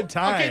like a good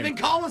time. Okay, then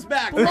call us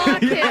back.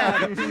 Block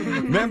him.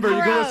 Remember,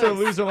 you can listen to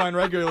Gross. Loser Line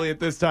regularly at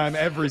this time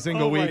every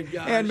single week.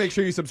 And make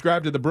sure you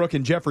subscribe to the Brooke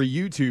and Jeffrey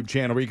YouTube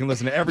channel where you can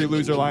listen to every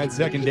Loser Line,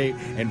 Second Date,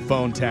 and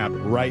Phone Tap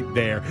right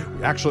there.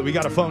 Actually, we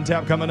got a phone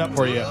tap coming up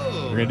for you.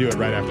 We're going to do it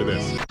right after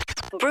this.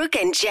 Brooke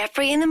and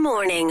Jeffrey in the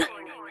morning.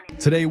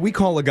 Today, we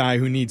call a guy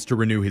who needs to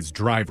renew his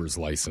driver's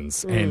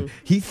license, and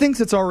he thinks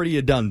it's already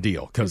a done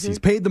deal because he's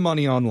paid the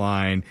money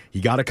online,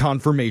 he got a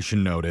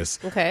confirmation notice.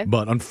 Okay.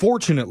 But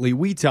unfortunately,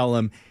 we tell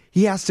him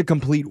he has to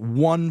complete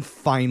one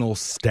final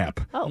step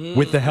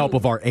with the help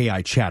of our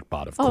AI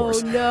chatbot, of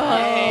course. Oh,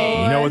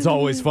 no. You know it's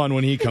always fun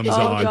when he comes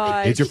on.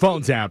 gosh. It's your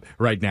phone tap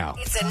right now.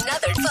 It's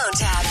another phone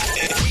tap.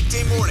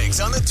 Weekday mornings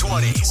on the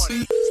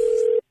 20s.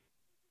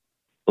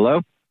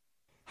 Hello?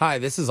 Hi,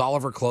 this is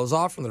Oliver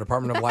Klozoff from the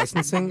Department of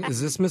Licensing.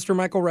 Is this Mr.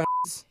 Michael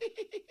Reynolds?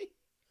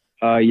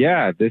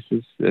 Yeah, this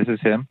is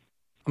him.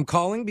 I'm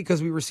calling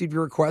because we received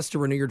your request to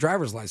renew your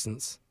driver's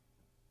license.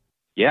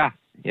 Yeah,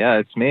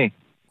 it's me.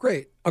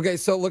 Great. Okay,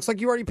 so it looks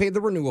like you already paid the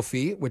renewal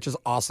fee, which is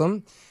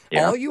awesome.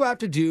 Yeah. All you have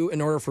to do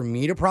in order for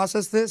me to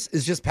process this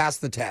is just pass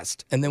the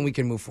test, and then we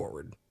can move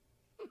forward.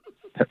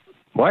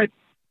 What?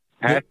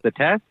 Pass the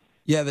test?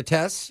 Yeah, the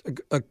test,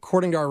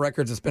 according to our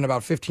records, it's been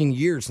about 15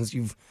 years since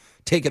you've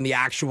taken the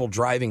actual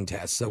driving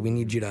test, so we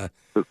need you to...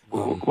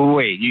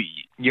 Wait,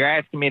 you're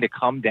asking me to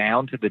come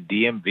down to the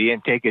DMV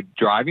and take a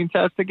driving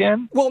test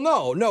again? Well,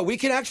 no, we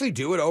can actually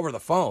do it over the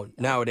phone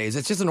nowadays.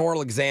 It's just an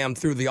oral exam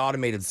through the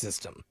automated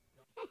system.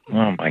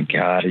 Oh, my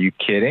God. Are you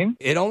kidding?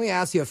 It only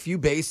asks you a few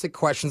basic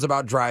questions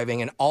about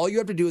driving, and all you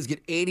have to do is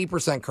get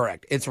 80%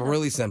 correct. It's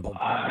really simple.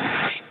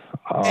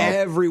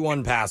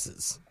 Everyone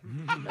passes.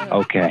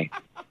 Okay.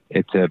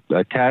 It's a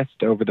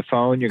test over the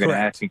phone. You're going to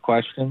ask me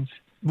questions?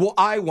 Well,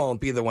 I won't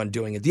be the one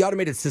doing it. The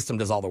automated system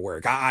does all the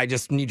work. I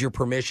just need your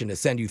permission to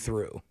send you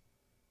through.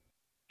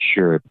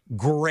 Sure.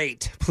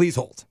 Great. Please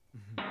hold.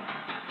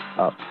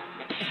 Oh.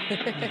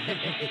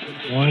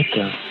 What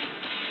the...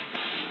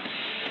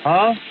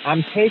 Huh?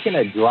 I'm taking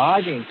a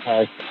driving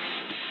test.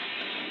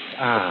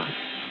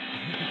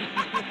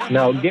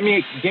 No, give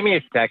me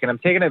a second. I'm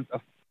taking a...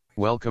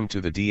 Welcome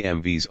to the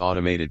DMV's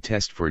automated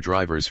test for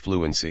driver's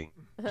fluency.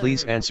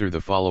 Please answer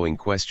the following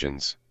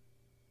questions.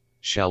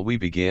 Shall we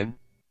begin?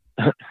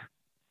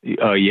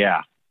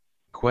 Yeah.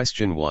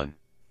 Question 1.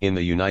 In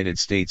the United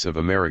States of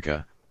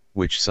America,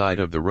 which side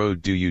of the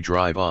road do you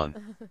drive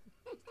on?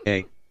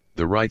 A.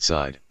 The right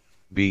side.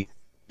 B.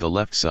 The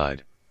left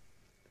side.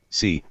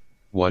 C.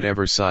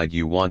 Whatever side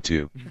you want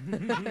to.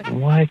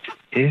 What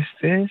is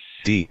this?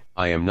 D.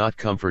 I am not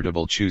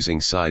comfortable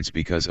choosing sides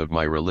because of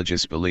my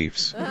religious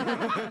beliefs.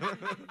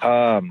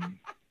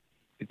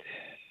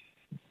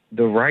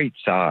 The right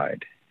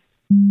side.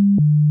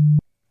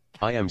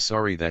 I am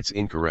sorry, that's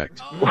incorrect.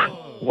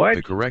 What?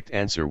 The correct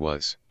answer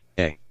was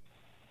A.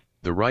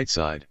 The right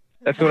side.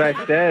 That's what I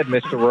said,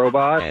 Mr.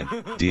 Robot.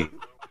 And D.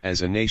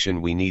 As a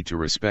nation, we need to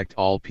respect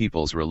all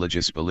people's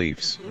religious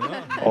beliefs.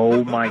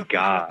 Oh my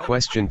God.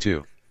 Question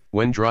 2.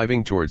 When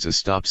driving towards a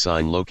stop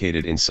sign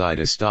located inside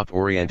a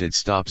stop-oriented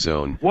stop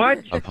zone,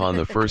 what? Upon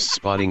the first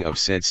spotting of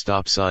said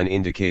stop sign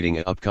indicating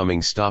an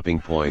upcoming stopping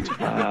point,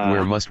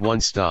 where must one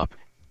stop?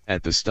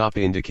 At the stop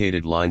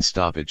indicated line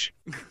stoppage.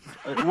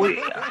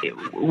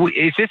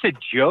 Is this a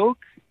joke?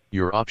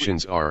 Your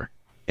options are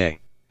A.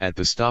 At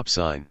the stop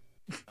sign.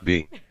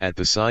 B. At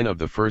the sign of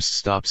the first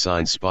stop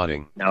sign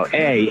spotting. No,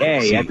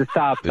 A, C, at the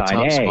stop the sign.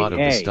 top A, spot of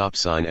A. the stop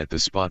sign at the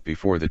spot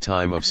before the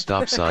time of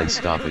stop sign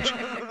stoppage.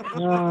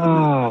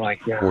 Oh, my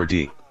God. Or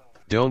D.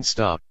 Don't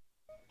stop.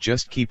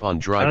 Just keep on I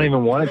driving. don't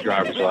even want a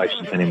driver's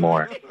license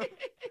anymore.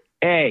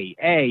 A.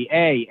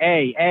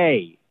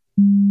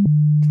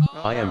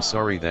 I am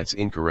sorry, that's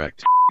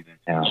incorrect.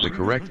 The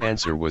correct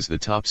answer was the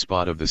top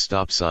spot of the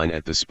stop sign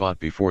at the spot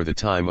before the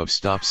time of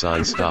stop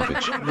sign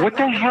stoppage. What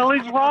the hell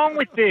is wrong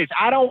with this?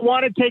 I don't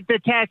want to take the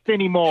test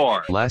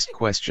anymore. Last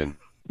question.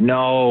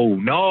 No.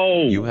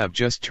 You have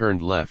just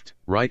turned left,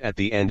 right at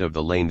the end of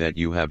the lane that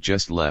you have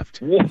just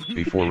left,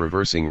 before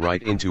reversing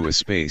right into a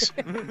space,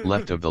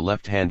 left of the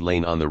left-hand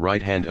lane on the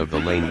right hand of the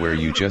lane where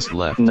you just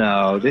left.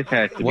 No, this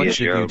has to be a What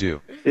should you joke.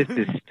 do? This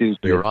is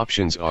stupid. Your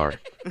options are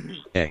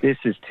A. This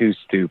is too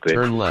stupid.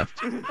 Turn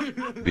left.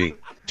 B.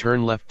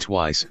 Turn left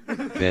twice,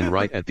 then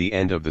right at the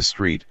end of the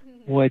street.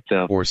 What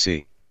the? Or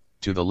C.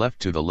 To the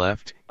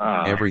left,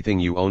 everything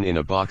you own in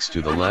a box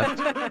to the left.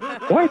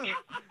 What?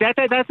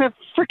 That's a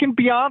freaking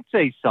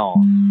Beyonce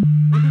song.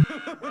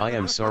 I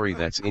am sorry,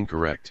 that's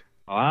incorrect.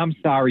 Oh, I'm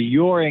sorry,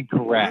 you're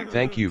incorrect.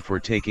 Thank you for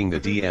taking the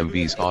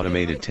DMV's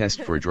automated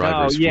test for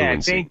driver's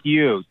fluency. Thank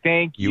you.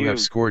 You have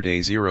scored a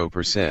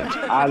 0%.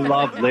 I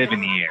love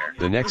living here.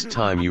 The next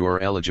time you are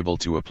eligible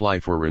to apply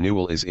for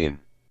renewal is in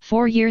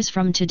 4 years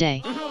from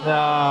today.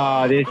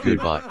 No, this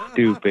Goodbye. is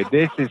stupid.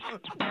 This is...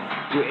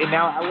 And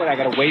now, what, I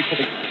gotta wait for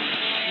the...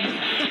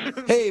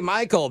 Hey,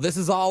 Michael, this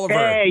is Oliver.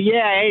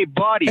 Hey,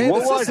 buddy. Hey,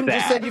 what the was system that?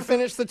 just said you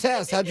finished the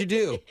test. How'd you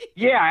do?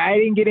 Yeah, I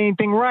didn't get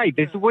anything right.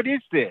 What is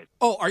this?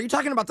 Oh, are you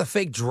talking about the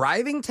fake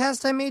driving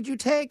test I made you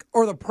take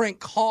or the prank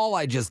call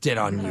I just did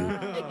on you?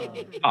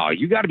 Oh,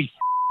 you gotta be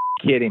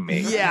kidding me.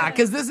 Yeah,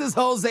 because this is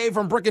Jose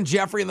from Brooke and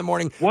Jeffrey in the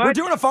morning. What? We're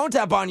doing a phone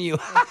tap on you.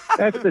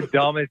 That's the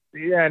dumbest.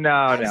 Yeah,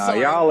 no.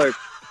 sorry. Y'all are...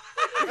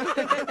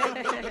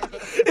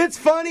 It's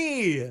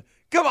funny.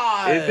 Come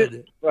on. Is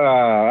it? All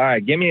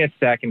right, give me a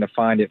second to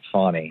find it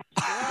funny.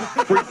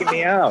 Freaking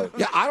me out.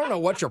 Yeah, I don't know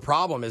what your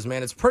problem is,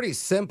 man. It's pretty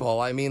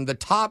simple. I mean, the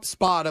top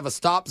spot of a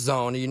stop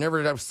zone, you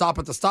never stop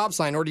at the stop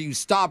sign, or do you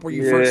stop where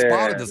you first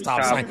spotted the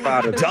stop sign?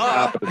 Spot at the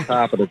top of the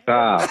top of the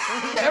top.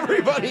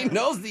 Everybody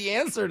knows the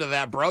answer to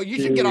that, bro.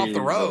 You should get off the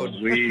road.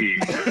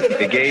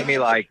 It gave me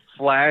like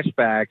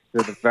flashbacks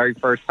to the very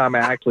first time I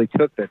actually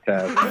took the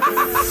test.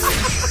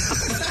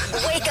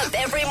 Wake up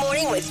every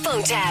morning with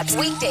phone taps.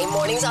 Weekday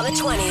mornings on the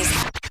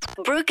 20s.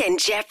 Brooke and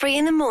Jeffrey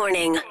in the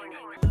morning.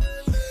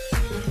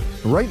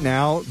 Right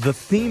now, the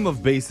theme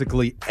of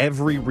basically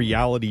every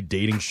reality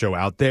dating show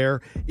out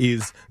there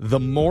is the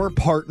more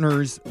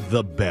partners,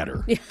 the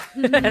better.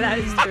 That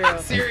is true.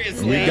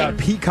 Seriously. We've got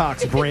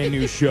Peacock's brand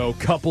new show,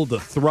 Couple to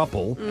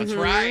Thruple. That's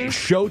right.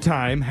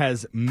 Showtime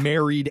has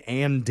Married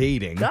and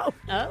Dating.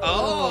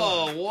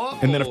 Oh, whoa.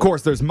 And then, of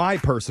course, there's my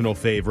personal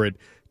favorite,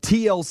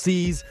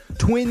 TLC's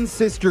Twin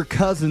Sister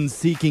Cousins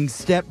Seeking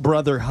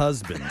Stepbrother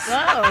Husbands.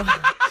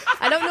 Oh.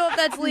 I don't know if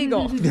that's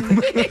legal.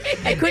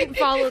 I couldn't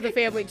follow the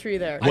family tree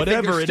there.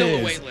 Whatever it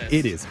is,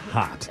 it is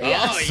hot.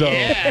 Oh, so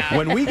yeah.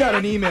 when we got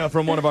an email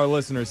from one of our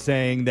listeners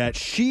saying that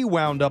she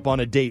wound up on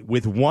a date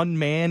with one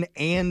man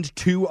and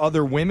 2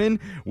 other women,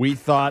 we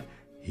thought,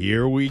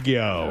 here we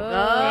go.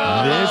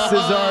 This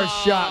is our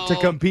shot to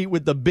compete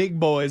with the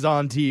big boys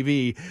on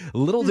TV.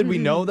 Little did we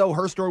know, though,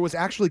 her story was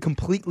actually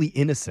completely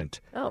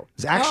innocent. Oh.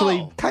 It's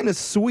actually kind of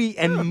sweet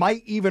and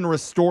might even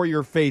restore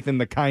your faith in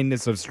the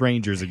kindness of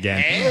strangers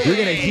again. You're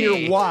going to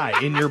hear why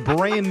in your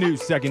brand new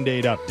second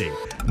date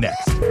update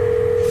next.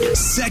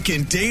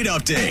 Second date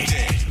update.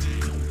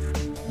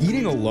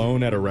 Eating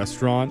alone at a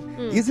restaurant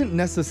isn't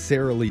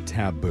necessarily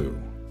taboo.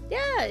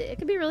 Yeah, it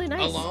can be really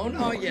nice. Alone?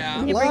 Oh,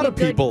 yeah. A lot of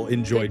people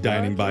enjoy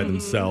dining by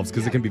themselves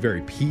because it can be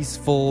very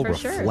peaceful, For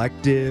sure.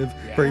 reflective,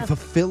 very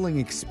fulfilling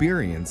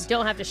experience.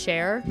 Don't have to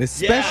share.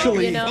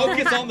 Especially, you know?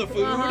 Focus on the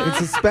food. it's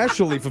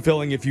especially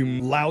fulfilling if you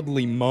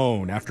loudly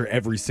moan after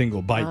every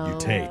single bite you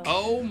take.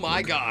 Oh,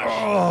 my gosh.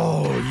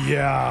 Oh,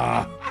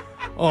 yeah.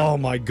 Oh,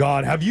 my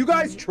God. Have you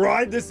guys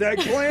tried this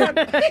eggplant?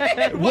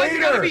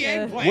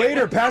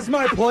 Waiter, pass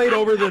my plate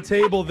over the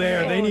table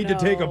there. They need to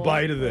take a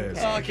bite of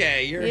this.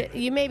 Okay,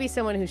 You may be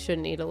someone who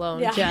shouldn't eat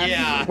alone, Yeah. Jeff.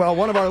 Yeah. Well,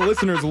 one of our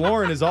listeners,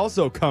 Lauren, is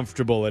also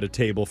comfortable at a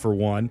table for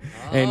one.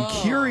 And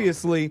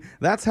curiously,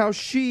 that's how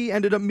she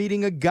ended up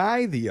meeting a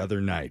guy the other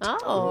night.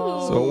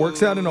 Oh. So it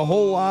works out in a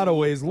whole lot of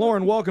ways.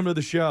 Lauren, welcome to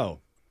the show.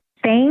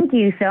 Thank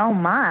you so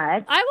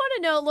much. I want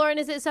to know, Lauren,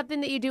 is it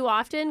something that you do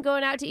often,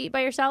 going out to eat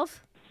by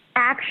yourself?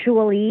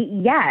 Actually,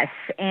 yes,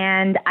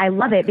 and I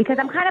love it because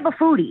I'm kind of a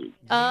foodie.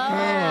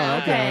 Oh,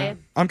 okay.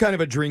 I'm kind of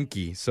a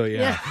drinky, so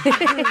yeah. But it's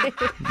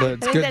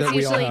I think good that's that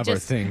we all usually have our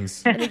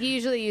things. I think you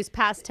usually use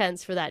past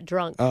tense for that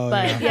drunk. Oh,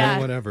 but yeah.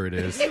 Well, whatever it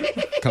is.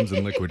 Comes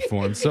in liquid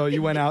form. So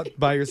you went out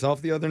by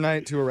yourself the other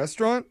night to a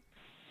restaurant?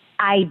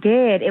 I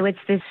did. It was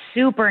this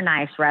super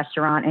nice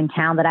restaurant in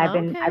town that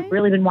I've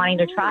really been wanting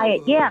to try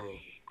it. Yeah.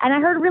 And I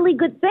heard really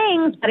good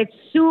things, but it's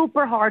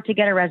super hard to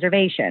get a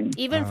reservation.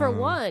 Even for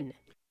one.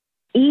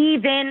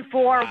 Even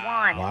for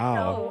one.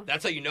 Wow.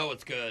 That's how you know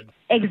it's good.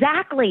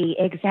 Exactly.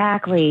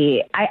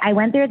 I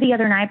went there the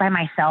other night by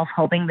myself,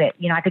 hoping that,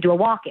 I could do a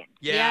walk-in.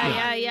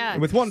 Yeah.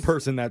 With one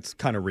person, that's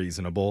kind of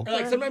reasonable. Or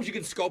like sometimes you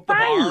can scope the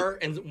bar,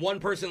 and one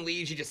person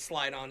leaves, you just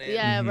slide on in.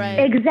 Yeah, right.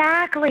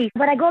 Exactly.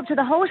 But I go up to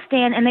the host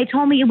stand, and they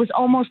told me it was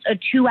almost a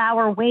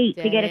 2-hour wait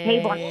to get a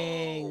table.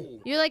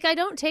 You're like, I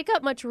don't take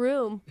up much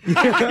room.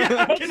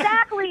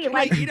 Exactly. Can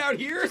I eat out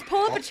here? Just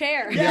pull up a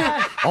chair.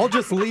 Yeah. I'll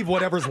just leave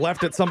whatever's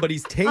left at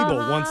somebody's table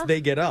once they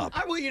get up.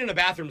 I will eat in a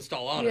bathroom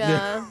stall, honestly.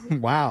 Yeah.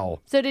 Wow.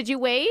 So did you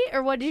wait,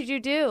 or what did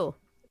you do?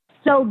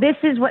 So this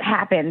is what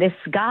happened. This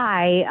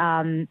guy,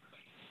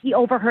 he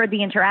overheard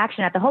the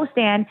interaction at the host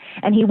stand,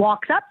 and he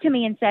walks up to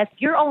me and says,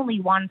 "You're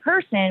only one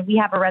person. We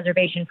have a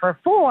reservation for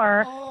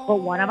 4, but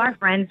one of our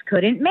friends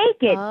couldn't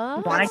make it.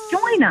 Want to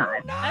join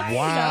us?"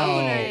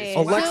 Wow.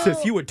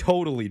 Alexis, you would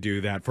totally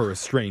do that for a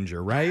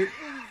stranger, right?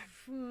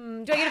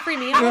 Do I get a free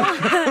meal?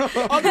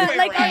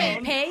 Like, are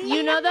you paying?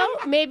 You know, though,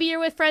 maybe you're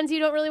with friends you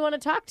don't really want to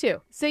talk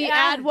to. So you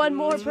add one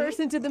more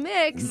person to the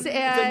mix. And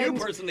It's a new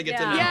person to get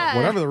to know. Yeah.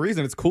 Whatever the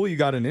reason, it's cool you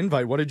got an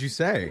invite. What did you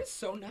say?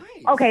 So nice.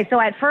 Okay, so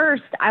at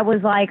first I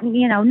was like,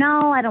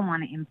 no, I don't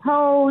want to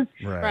impose.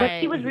 Right. But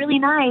he was really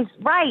nice.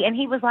 Right. And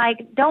he was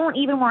like, don't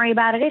even worry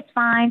about it. It's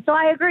fine. So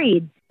I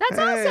agreed. That's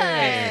awesome.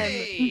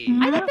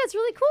 I think that's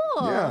really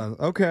cool. Yeah,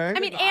 okay. I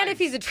mean, and if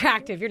he's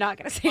attractive, you're not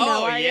going to say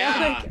no, are you?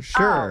 Like,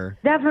 Sure.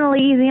 Definitely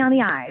easy on the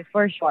eyes,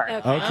 for sure.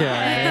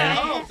 Okay.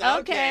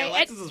 Okay.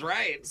 Alexis is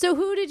right. So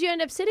who did you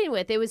end up sitting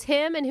with? It was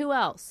him and who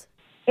else?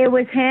 It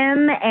was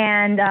him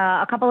and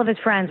a couple of his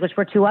friends, which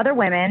were 2 other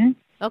women.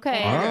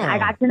 Okay. I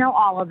got to know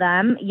all of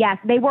them. Yes,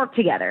 they work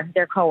together.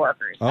 They're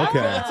coworkers. Okay.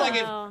 That's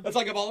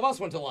like if all of us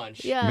went to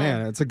lunch. Yeah.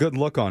 Man, it's a good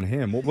look on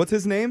him. What's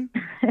his name,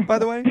 by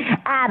the way?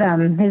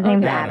 Adam. His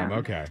name's Adam.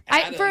 Okay.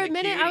 For a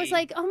minute, I was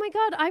like, oh my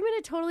God, I'm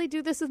going to totally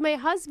do this with my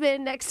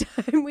husband next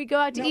time we go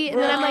out to eat. And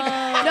then I'm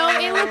like, no,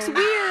 it looks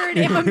weird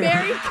if a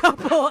married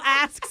couple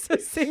asks a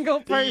single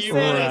person. You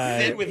want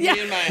to sit with me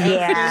and my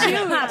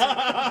husband?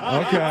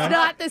 Yeah. Okay. It's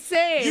not the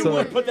same. You So-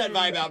 would put that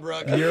vibe out,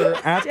 Brooke. You're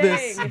at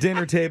this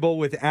dinner table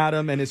with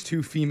Adam and his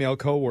 2 female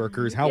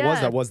coworkers. How was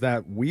Yeah. that? Was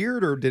that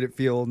weird or did it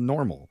feel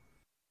normal?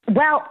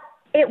 Well,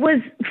 it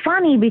was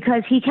funny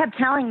because he kept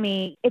telling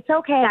me, it's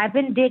okay. I've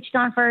been ditched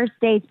on first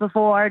dates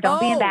before. Don't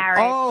be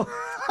embarrassed.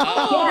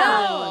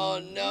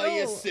 Oh, no,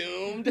 you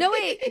assumed. No,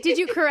 wait. Did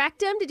you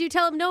correct him? Did you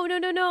tell him,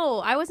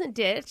 no, I wasn't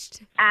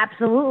ditched?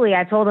 Absolutely.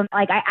 I told him,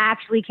 I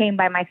actually came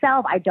by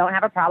myself. I don't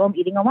have a problem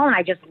eating alone.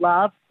 I just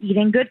love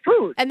eating good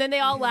food. And then they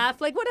all laughed,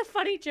 like, what a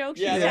funny joke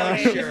she's Yeah,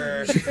 telling.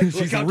 sure.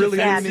 She's really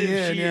leaning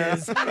in. Yeah.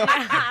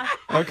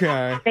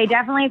 Okay. They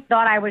definitely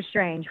thought I was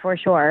strange, for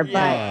sure.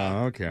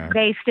 But Okay.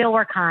 they still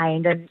were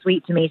kind and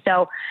sweet to me.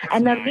 So,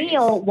 and the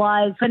meal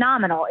was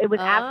phenomenal. It was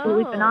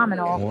absolutely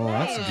phenomenal. Well,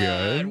 that's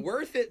good.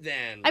 Worth it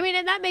then. I mean,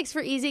 and that makes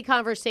for easy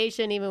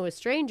conversation even with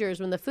strangers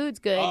when the food's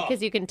good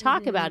because you can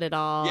talk about it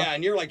all. Yeah,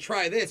 and you're like,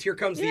 try this. Here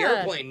comes the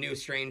airplane, new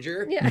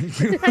stranger. Yeah.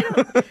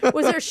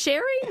 Was there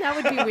sharing? That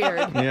would be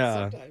weird.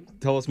 Yeah.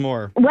 Tell us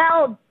more.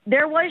 Well,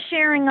 there was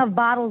sharing of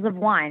bottles of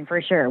wine,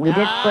 for sure. We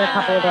did split a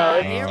couple of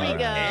those. Here we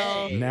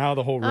go. Now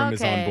the whole room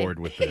is on board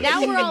with this.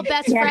 Now we're all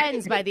best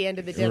friends by the end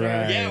of the dinner.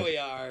 Right. Yeah, we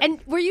are. And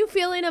were you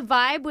feeling a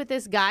vibe with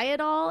this guy at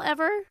all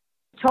ever?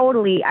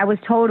 Totally. I was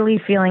totally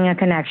feeling a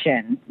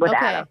connection with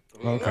Adam.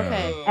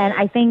 Okay. And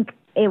I think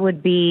it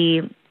would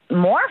be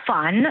more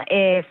fun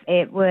if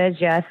it was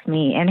just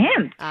me and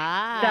him.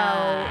 Ah.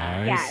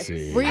 So, yes.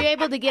 see. Were you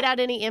able to get out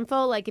any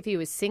info, like if he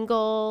was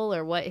single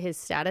or what his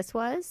status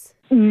was?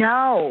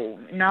 No.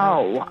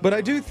 But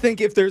I do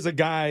think if there's a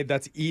guy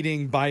that's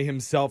eating by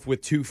himself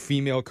with 2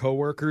 female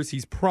coworkers,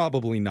 he's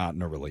probably not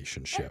in a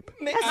relationship.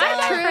 That's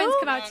not true. friends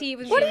come out to eat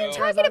with What me are you all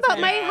talking the about?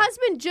 time. My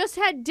husband just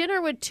had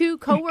dinner with 2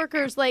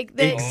 coworkers like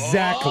that.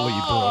 Exactly,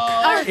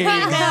 Brooke.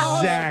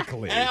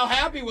 Exactly. And how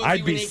happy was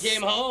he when he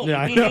came home?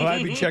 Yeah, I know.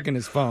 I'd be checking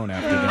his phone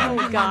after that.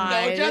 Oh,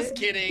 God. No, just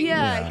kidding.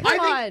 Yeah, come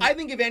on. I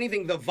think if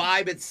anything, the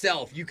vibe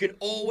itself, you can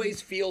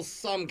always feel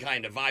some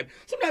kind of vibe.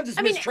 Sometimes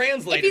it's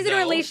mistranslated. If he's in a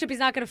though. relationship, he's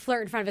not going to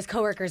flirt in front of his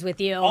coworkers with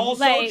you.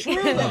 Also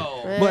true,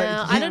 though.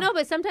 Well, I don't know,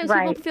 but sometimes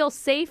people feel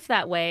safe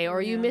that way,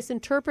 or you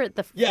misinterpret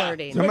the Yeah.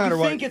 flirting. No matter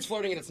you what, think it's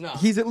flirting and it's not.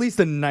 He's at least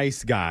a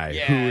nice guy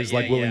who is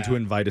like willing to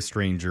invite a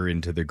stranger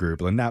into the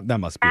group, and that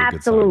must be a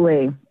good sign.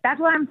 Absolutely. That's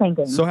what I'm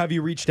thinking. So have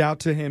you reached out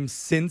to him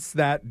since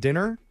that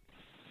dinner?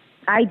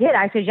 I did.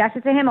 I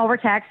suggested to him over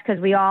text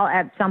because we all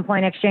at some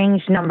point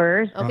exchanged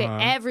numbers. Okay,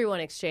 everyone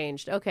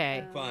exchanged.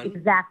 Okay. Fun.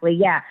 Exactly,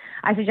 yeah.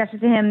 I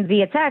suggested to him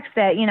via text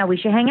that, we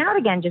should hang out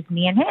again, just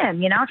me and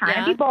him,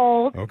 trying to be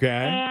bold. Okay.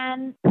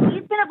 And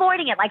he's been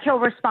avoiding it. Like, he'll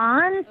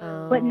respond,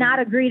 but not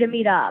agree to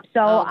meet up. So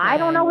I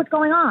don't know what's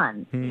going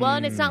on. Well,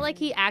 and it's not like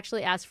he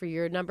actually asked for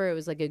your number. It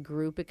was like a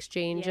group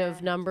exchange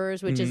of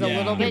numbers, which is a Yeah.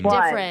 little bit It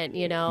was. different,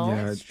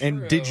 Yeah.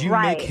 And did you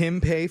Right. make him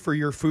pay for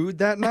your food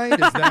that night?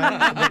 Is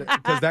that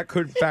because that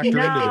could factor into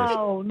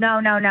this?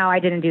 No. I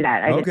didn't do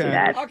that. I didn't do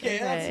that. Okay,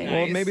 that's nice.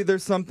 Well, maybe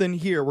there's something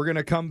here. We're going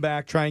to come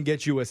back, try and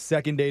get you a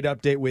second date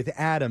update with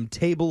Adam.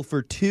 Table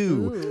for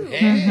 2.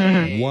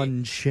 Hey.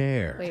 1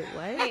 chair. Wait,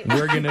 what?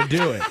 We're going to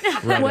do it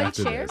right One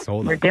after chair? this.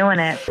 Hold We're on. doing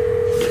it.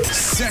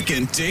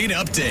 Second date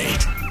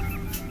update.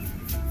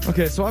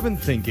 Okay, so I've been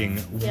thinking,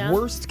 Yeah.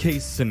 worst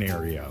case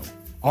scenario.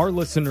 Our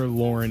listener,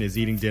 Lauren, is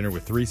eating dinner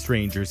with 3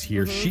 strangers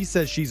here. She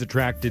says she's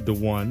attracted to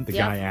one, the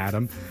Yep. guy,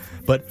 Adam.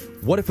 But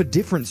what if a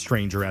different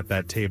stranger at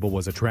that table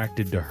was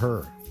attracted to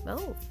her?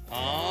 Oh.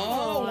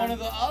 Oh, one of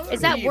the other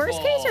Is that people.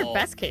 worst case or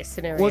best case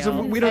scenario? Well,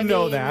 so we don't I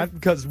know mean- that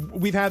because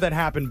we've had that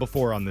happen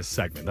before on this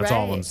segment. That's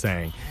all I'm Right.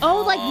 saying.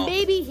 Oh, like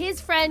maybe his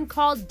friend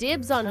called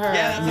dibs on her.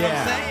 Yeah, that's what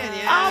I'm saying.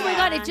 Yeah. Oh my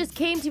god, it just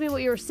came to me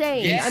what you were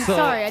saying. Yeah. I'm So-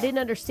 sorry, I didn't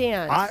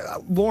understand.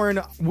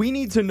 Lauren, we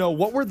need to know,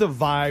 what were the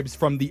vibes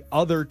from the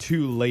other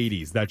 2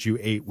 ladies that you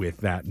ate with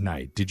that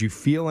night? Did you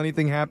feel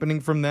anything happening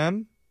from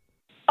them?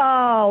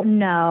 Oh,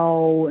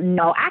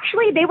 no.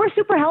 Actually, they were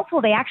super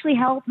helpful. They actually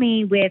helped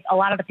me with a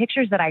lot of the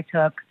pictures that I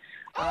took.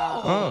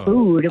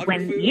 Food.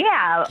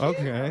 Yeah.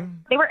 Okay.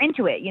 They were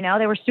into it,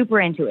 They were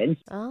super into it.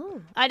 Oh.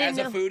 I didn't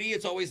As know. a foodie,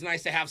 it's always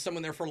nice to have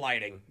someone there for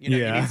lighting. You know,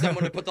 Yeah. you need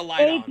someone to put the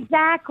light on.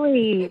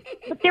 Exactly.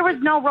 But there was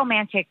no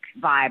romantic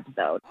vibes,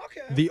 though.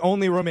 The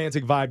only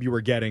romantic vibe you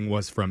were getting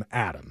was from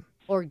Adam.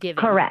 Or giving.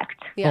 Correct.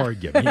 Yeah. Or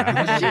giving.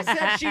 Yeah. She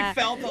said she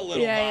felt a little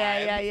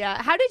vibe.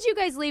 Yeah. How did you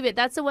guys leave it?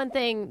 That's the one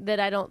thing that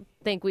I don't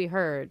think we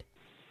heard.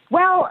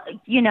 Well,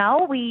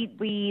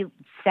 we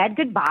said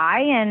goodbye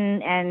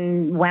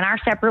and went our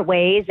separate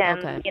ways. And,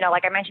 Okay.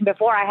 like I mentioned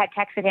before, I had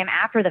texted him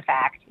after the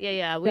fact.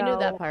 Yeah, we knew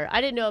that So- part. I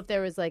didn't know if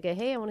there was like a,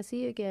 hey, I want to see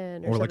you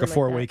again. Or like a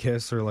something 4-way that.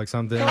 kiss or like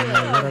something.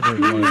 Whatever it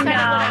was.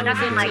 No,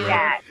 nothing like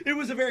that. It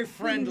was a very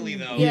friendly,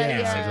 though.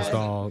 Yeah, just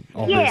all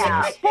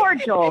Yeah, business.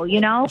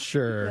 cordial,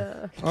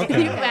 Sure. Can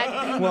Okay. you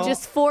imagine? Well-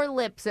 Just 4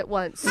 lips at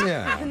once.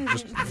 Yeah,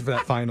 just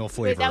that final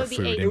flavor that of would be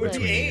food 8 in lips.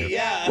 between.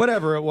 Yeah.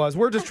 Whatever it was,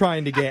 we're just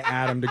trying to get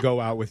Adam to go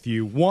out with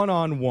you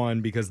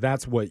one-on-one because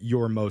that's what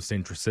you're most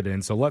interested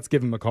in. So let's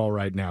give him a call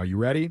right now. You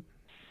ready?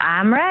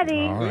 I'm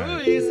ready. All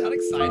right. Ooh, you sound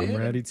excited. I'm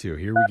ready too.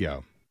 Here we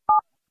go.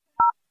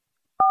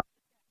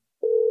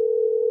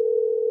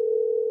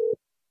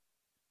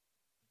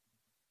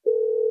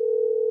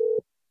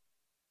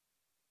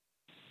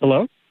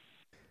 Hello?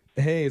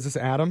 Hey, is this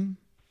Adam?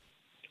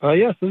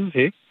 Yes, this is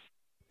he.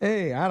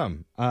 Hey,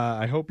 Adam.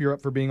 I hope you're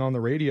up for being on the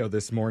radio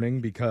this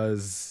morning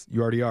because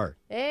you already are.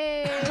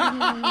 Hey.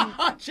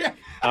 Jeff.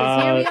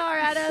 Here we are,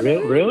 Adam.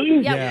 Really?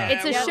 Yep. Yeah.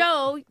 It's a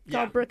show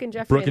called Brooke and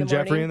Jeffrey Brooke in and the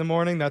Jeffrey morning. in the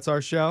morning. That's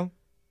our show.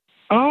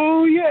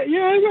 Oh, yeah,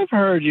 I've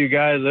heard you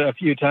guys a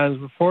few times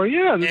before.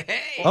 Yeah.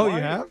 Oh,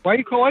 you have? Why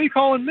are you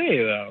calling me,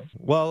 though?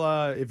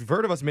 Well, if you've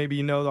heard of us, maybe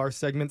you know our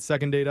segment,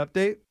 Second Date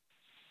Update.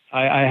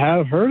 I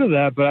have heard of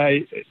that, but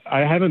I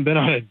haven't been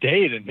on a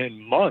date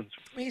in months.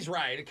 He's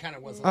right. It kind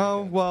of was.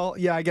 Oh, well,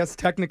 yeah, I guess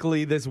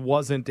technically this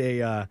wasn't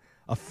a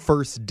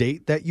first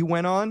date that you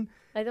went on.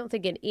 I don't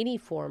think in any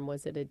form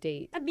was it a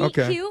date. A meet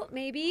Okay. cute,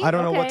 maybe. I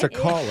don't know what to Okay.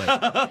 call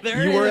it.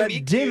 There You it were is, at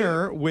meet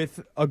dinner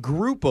with a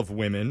group of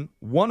women,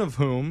 one of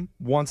whom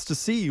wants to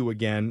see you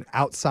again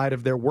outside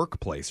of their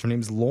workplace. Her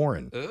name's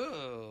Lauren.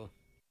 Ooh.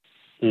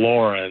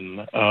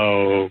 Lauren.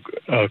 Oh,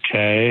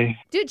 okay.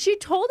 Dude, she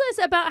told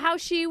us about how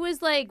she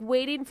was like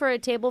waiting for a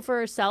table for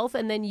herself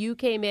and then you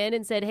came in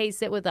and said, hey,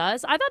 sit with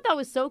us. I thought that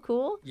was so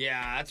cool.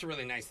 Yeah, that's a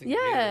really nice thing to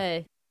Yeah.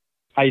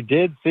 I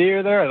did see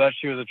her there. I thought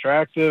she was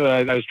attractive.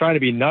 I was trying to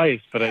be nice,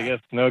 but I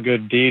guess no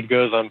good deed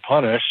goes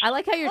unpunished. I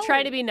like how you're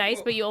trying to be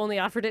nice, but you only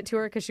offered it to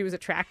her because she was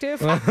attractive.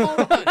 do.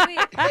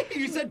 Wait,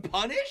 you said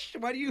punished?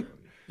 Why do you?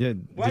 Yeah,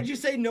 Why'd you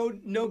say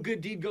no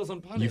good deed goes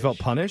unpunished? you felt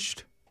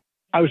punished?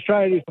 I was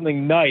trying to do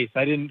something nice.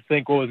 I didn't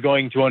think what was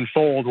going to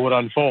unfold would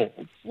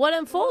unfold. What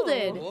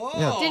unfolded?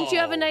 Whoa. Didn't you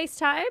have a nice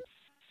time?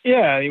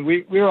 Yeah,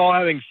 we were all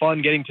having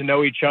fun getting to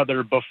know each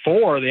other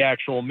before the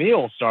actual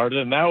meal started,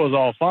 and that was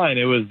all fine.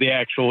 It was the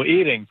actual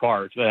eating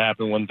part that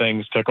happened when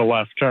things took a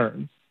left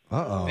turn.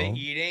 Uh-oh. The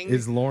eating?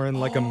 Is Lauren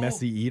like a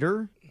messy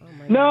eater?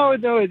 No,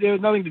 it was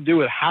nothing to do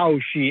with how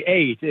she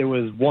ate. It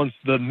was once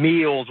the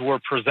meals were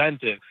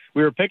presented.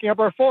 We were picking up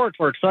our forks.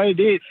 We're excited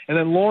to eat. And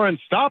then Lauren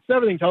stops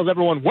everything, tells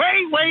everyone,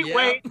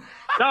 wait,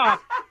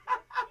 stop.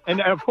 And,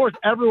 of course,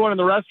 everyone in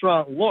the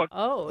restaurant looked.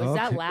 Oh, is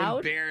that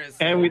loud?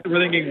 And we were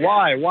thinking,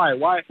 why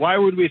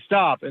would we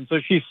stop? And so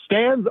she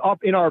stands up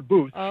in our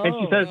booth, and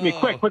she says to me,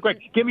 quick,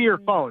 give me your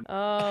phone.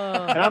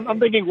 Oh. And I'm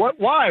thinking,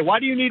 why? Why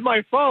do you need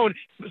my phone?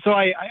 So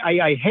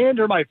I hand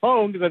her my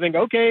phone because I think,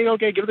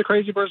 okay, give the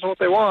crazy person what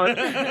they want.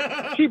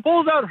 She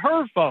pulls out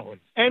her phone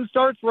and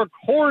starts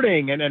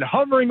recording and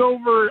hovering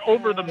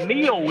over the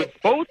meal with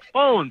both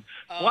phones,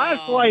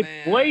 flashlights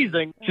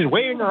blazing. She's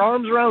waving her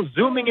arms around,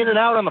 zooming in and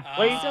out on the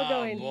plate. Still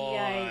going,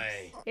 yikes.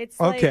 It's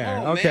Okay,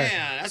 like, okay.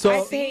 man, that's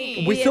so a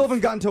scene. we still haven't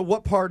gotten to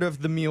what part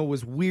of the meal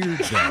was weird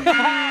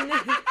then.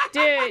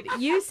 Dude,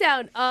 you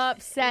sound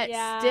upset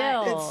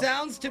still. It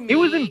sounds to me. It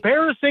was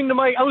embarrassing to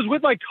I was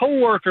with my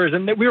coworkers,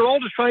 and we were all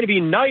just trying to be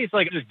nice.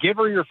 Like, just give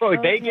her your phone.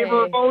 Like, they gave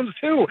her phones,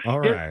 too.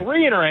 All She had right.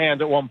 3 in her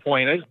hands at one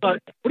point. I just thought,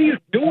 what are you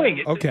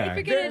doing? Okay.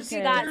 If you're going to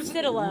do that,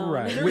 sit alone.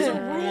 Right. There's a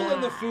rule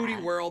in the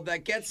foodie world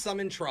that gets some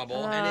in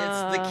trouble, and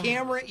it's the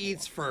camera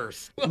eats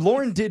first.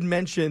 Lauren did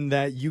mention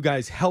that you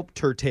guys helped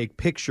her take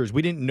pictures.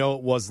 We didn't know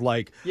it was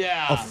like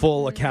a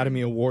full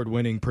Academy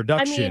Award-winning I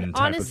production mean,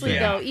 type honestly, of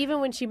thing. though, even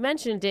when she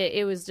mentioned it,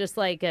 it was just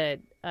like a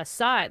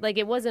side. Like,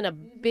 it wasn't a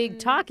big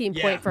talking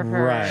point for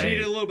her. Right. She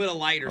needed a little bit of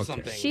light or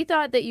something. She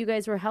thought that you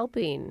guys were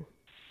helping.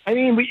 I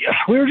mean, we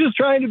were just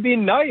trying to be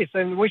nice.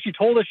 And when she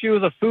told us she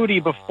was a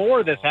foodie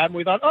before this happened,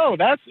 we thought, oh,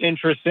 that's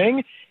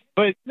interesting.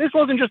 But this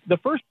wasn't just the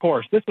first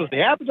course. This was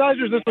the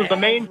appetizers. This was the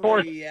main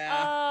course. Okay.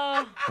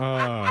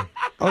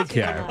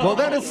 Well,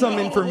 that is some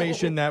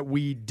information that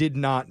we did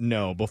not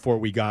know before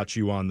we got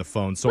you on the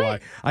phone. So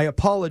I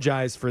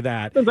apologize for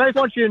that. I just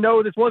want you to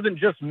know this wasn't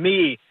just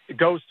me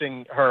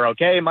ghosting her,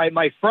 okay?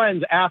 My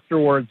friends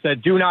afterwards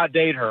said, do not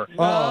date her. Okay.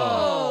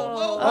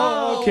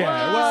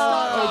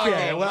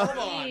 Well,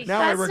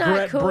 now I That's not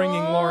regret cool.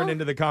 bringing Lauren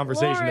into the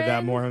conversation at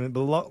that moment.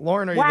 But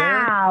Lauren, are you there?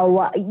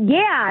 Wow.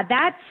 Yeah,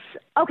 that's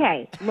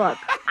okay. Look,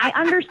 I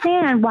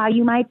understand why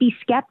you might be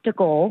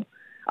skeptical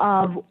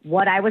of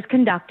what I was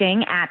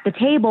conducting at the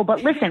table.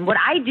 But listen, what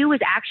I do is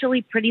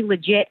actually pretty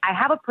legit. I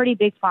have a pretty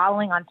big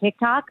following on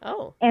TikTok.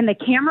 And the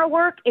camera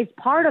work is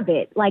part of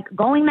it. Like,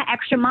 going the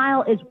extra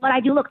mile is what I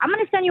do. Look, I'm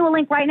going to send you a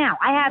link right now.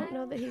 I have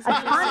a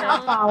ton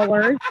of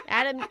followers.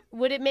 Adam,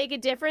 would it make a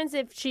difference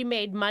if she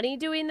made money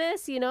doing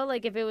this? You know,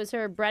 like if it was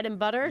her bread and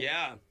butter?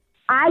 Yeah.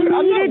 I I'm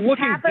not needed to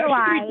looking. That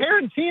capitalize.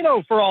 should be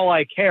Tarantino for all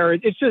I care.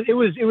 It's just it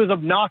was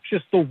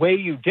obnoxious the way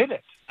you did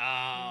it.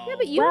 Yeah,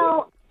 but you...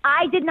 Well,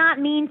 I did not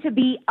mean to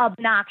be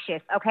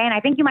obnoxious, okay? And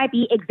I think you might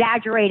be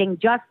exaggerating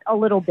just a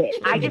little bit.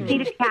 I just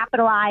needed to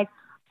capitalize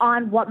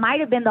on what might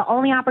have been the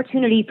only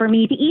opportunity for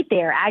me to eat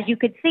there, as you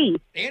could see.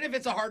 And if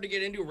it's a hard to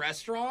get into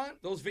restaurant,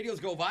 those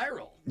videos go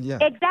viral. Yeah.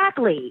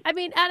 Exactly. I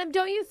mean, Adam,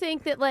 don't you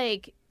think that,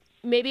 like,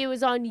 maybe it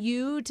was on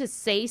you to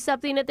say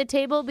something at the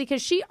table?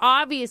 Because she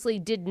obviously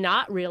did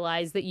not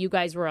realize that you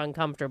guys were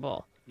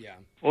uncomfortable. Yeah.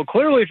 Well,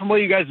 clearly, from what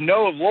you guys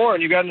know of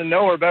Lauren, you got to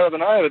know her better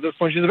than I have at this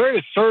point. She's a very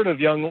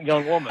assertive young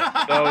woman.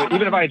 So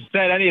even if I had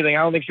said anything, I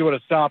don't think she would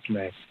have stopped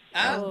me.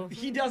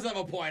 He does have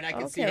a point. I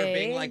can see her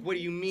being like, what do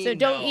you mean? So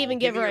don't no? even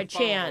give her me a your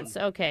phone. chance.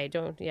 Okay,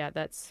 don't. Yeah,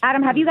 that's.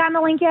 Adam, have you gotten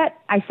the link yet?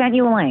 I sent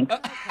you a link.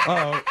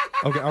 Oh,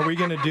 okay. Are we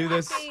going to do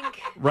this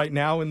right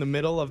now in the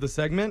middle of the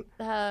segment?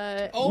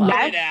 Open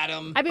it,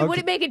 Adam. I mean, would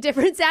it make a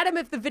difference, Adam,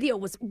 if the video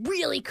was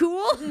really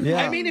cool?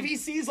 Yeah. I mean, if he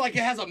sees like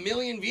it has 1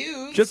 million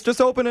views. Just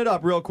open it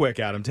up real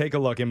quick, Adam. Take a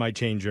look. It might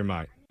change your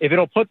mind. If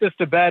it'll put this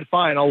to bed,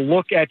 fine. I'll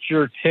look at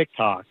your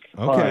TikTok.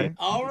 Okay.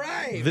 All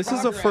right. This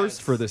is a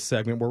first for this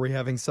segment where we're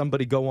having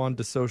somebody go on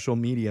to social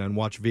media and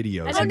watch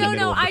videos. Oh, in the no,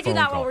 middle no, of the I do phone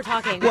that call. while we're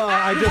talking. Well,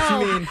 I just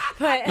mean,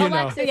 but you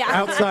know, Alexa, yeah.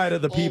 outside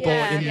of the people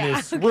in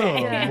this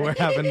room, Yeah. we're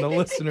having the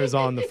listeners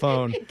on the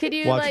phone Can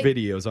you, watch like-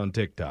 videos on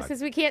TikTok.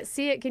 Since we can't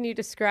see it, can you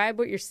describe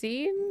what you're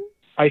seeing?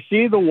 I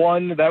see the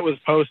one that was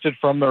posted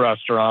from the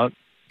restaurant.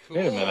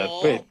 Wait a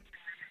minute.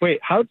 Wait.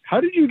 How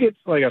did you get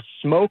like a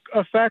smoke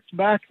effect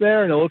back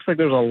there? And it looks like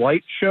there's a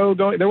light show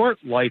going. There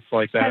weren't lights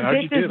like that. How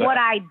did you This do is that? what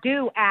I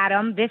do,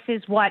 Adam. This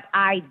is what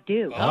I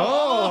do.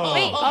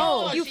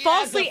 Wait, you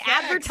falsely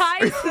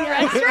advertised the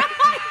restaurant?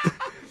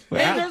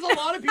 Hey, there's a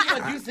lot of people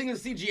that do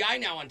things with CGI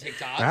now on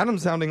TikTok.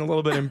 Adam's sounding a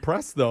little bit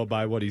impressed, though,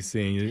 by what he's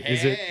seeing.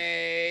 Is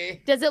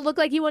it? Does it look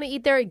like you want to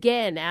eat there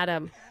again,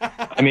 Adam?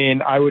 I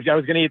mean, I was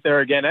going to eat there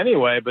again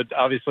anyway, but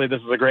obviously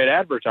this is a great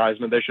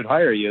advertisement. They should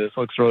hire you. This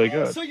looks really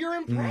good. So you're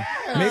impressed.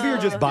 Maybe you're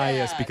just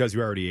biased because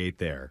you already ate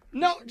there.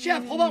 No,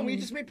 Jeff, hold on. We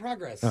just made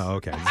progress. Oh,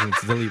 okay.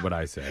 Let's delete what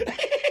I said.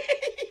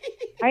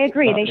 I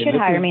agree. They should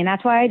hire me, and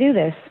that's why I do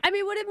this. I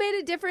mean, would it have made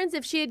a difference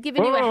if she had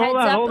given you a Hold heads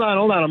on, up? hold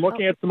on. I'm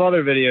looking at some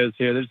other videos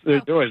here. Is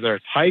there a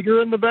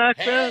tiger in the back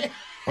there?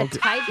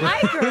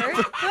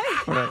 Tiger?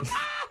 All right.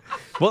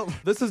 Well,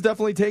 this has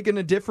definitely taken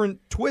a different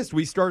twist.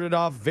 We started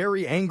off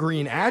very angry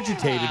and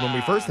agitated when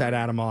we first had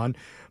Adam on,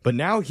 but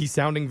now he's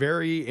sounding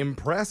very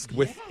impressed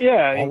with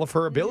all of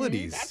her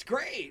abilities. That's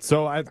great.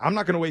 So I'm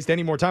not going to waste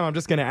any more time. I'm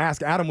just going to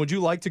ask Adam, would you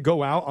like to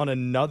go out on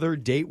another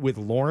date with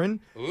Lauren?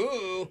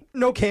 Ooh.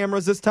 No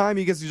cameras this time.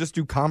 You guys just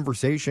do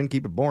conversation,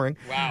 keep it boring.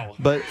 Wow.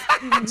 But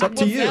it's up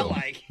to What's you. that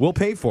like? We'll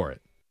pay for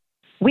it.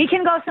 We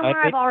can go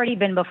somewhere I've already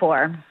been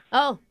before.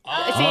 Oh, see,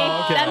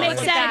 okay. that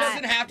makes That sense.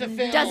 doesn't have to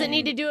film. Doesn't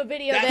need to do a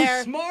video That's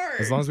there. smart.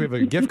 As long as we have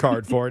a gift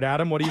card for it,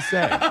 Adam, what do you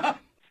say?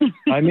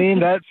 I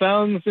mean, that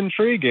sounds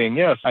intriguing.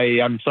 Yes,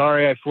 I'm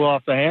sorry I flew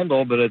off the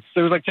handle, but it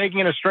was like taking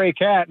in a stray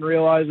cat and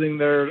realizing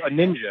they're a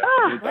ninja.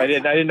 I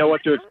didn't know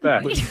what to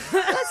expect.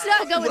 Let's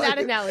not go with that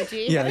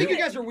analogy. Yeah, I think you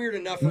guys are weird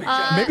enough for each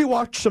other. Maybe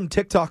watch some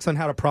TikToks on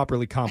how to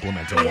properly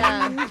compliment a woman.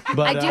 Yeah.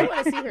 But, I do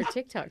want to see her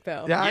TikTok,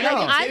 though. Yeah, I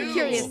know. I'm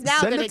curious now.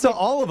 Send that it to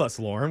all of us,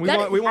 Lauren.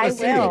 We want to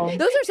see it.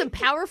 Those are some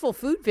powerful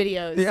food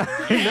videos. Yeah,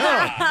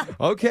 I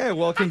know. Okay,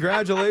 well,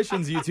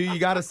 congratulations, you two. You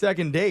got a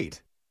second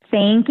date.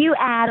 Thank you,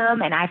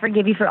 Adam, and I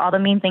forgive you for all the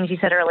mean things you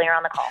said earlier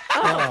on the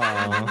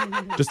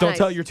call. Just don't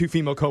tell your two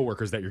female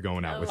coworkers that you're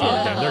going out with her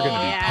again. They're going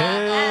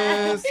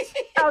to be pissed.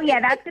 Oh, yeah,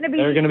 that's going to be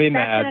They're gonna be that's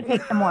mad. going to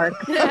take some work.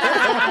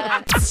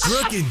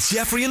 Brooke and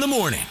Jeffrey in the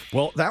morning.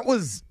 Well, that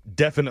was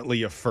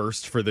definitely a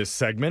first for this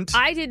segment.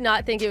 I did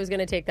not think it was going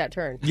to take that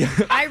turn.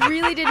 I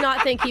really did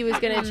not think he was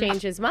going to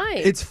change his mind.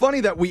 It's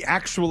funny that we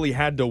actually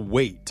had to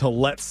wait to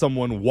let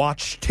someone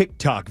watch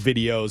TikTok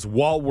videos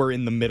while we're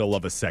in the middle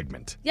of a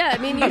segment. Yeah, I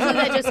mean, usually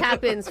that just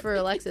happens for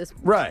Alexis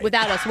Right.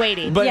 without us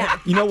waiting. But yeah.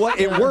 you know what?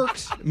 It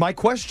worked. My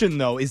question,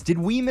 though, is did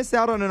we miss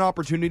out on an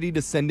opportunity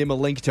to send him a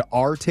link to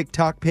our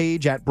TikTok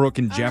page at Brooke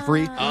and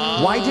Jeffrey?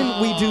 Why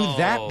didn't we do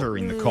that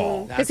during the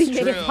call? Because he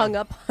may have hung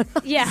up on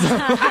us. Yeah.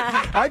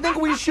 I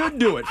think we should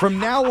do it. From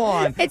now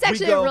on, It's we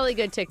actually go, a really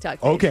good TikTok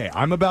page. Okay,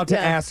 I'm about to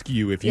Yeah. ask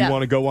you if you Yeah.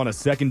 want to go on a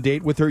second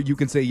date with her. You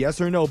can say yes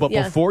or no, but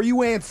Yeah. before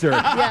you answer,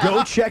 Yeah.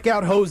 go check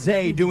out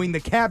Jose doing the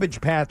Cabbage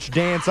Patch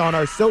dance on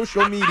our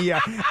social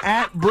media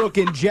at Brooke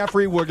and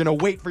Jeffrey. We're going to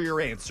wait for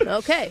your answer.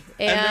 Okay.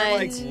 And they're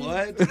like,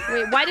 what? what?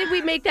 Wait, why did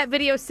we make that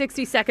video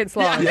 60 seconds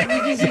long?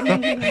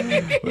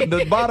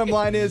 The bottom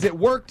line is it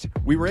worked.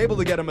 We were able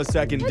to get him a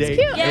second date.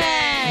 cute.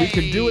 We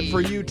can do it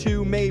for you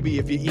too, maybe,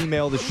 if you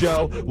email the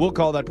show. We'll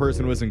call that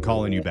person who isn't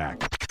calling you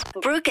back.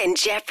 Brooke and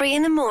Jeffrey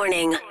in the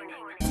morning.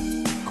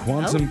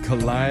 Quantum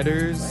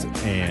colliders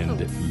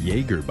and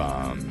Jaeger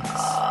bombs.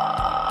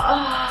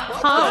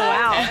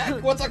 wow.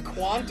 What's a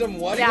quantum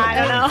what? Yeah, I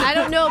don't know. I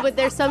don't know, but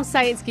there's some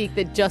science geek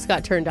that just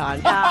got turned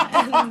on.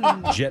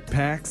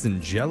 Jetpacks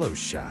and Jello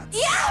shots.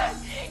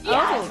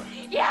 Oh.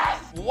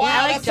 Wow,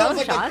 I like that sounds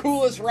like Jello the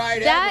coolest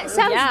ride That ever.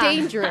 sounds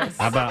dangerous.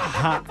 How about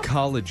hot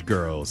college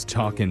girls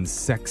talking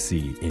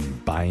sexy in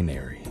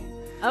binary?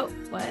 Oh,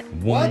 what?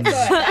 What the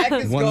heck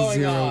is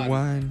going on?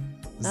 101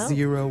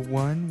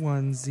 01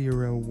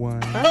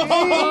 101.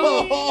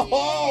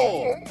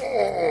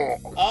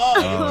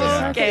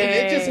 Oh, Okay. Did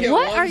they just get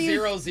What 1 are you-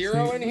 0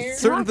 0 in here?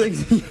 Certain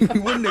things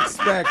you wouldn't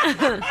expect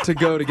to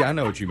go together. I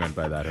know what you meant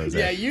by that, Jose.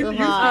 Yeah, you Oh, speak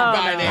no.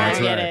 binary. That's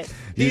I get right. it.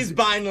 He's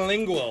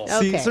bilingual.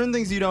 See, Okay. certain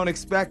things you don't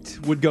expect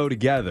would go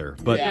together.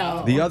 But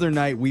Yeah. the other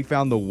night, we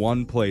found the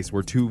one place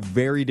where two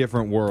very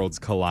different worlds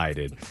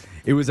collided.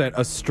 It was at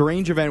a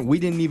strange event we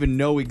didn't even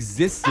know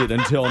existed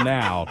until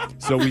now.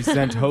 So we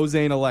sent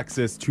Jose and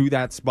Alexis to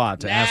that spot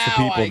to ask the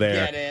Now people I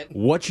there, get it.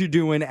 what you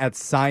doing at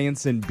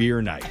Science and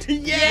Beer Night?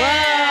 Yeah,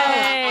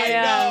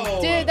 I know.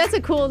 Dude, that's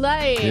a cool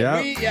night.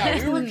 Yeah.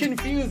 We were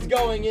confused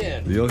going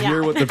in. You'll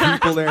hear what the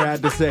people there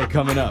had to say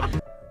coming up.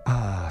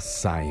 Ah,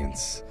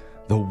 science.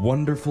 The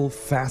wonderful,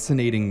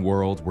 fascinating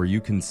world where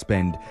you can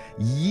spend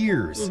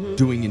years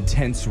doing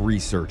intense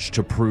research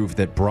to prove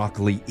that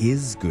broccoli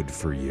is good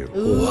for you.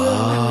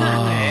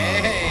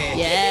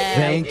 Yeah.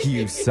 Thank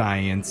you,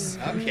 science.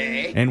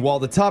 Okay. And while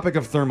the topic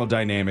of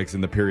thermodynamics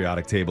and the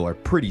periodic table are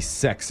pretty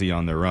sexy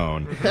on their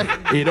own,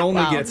 it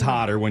only gets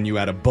hotter when you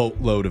add a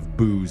boatload of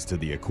booze to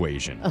the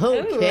equation.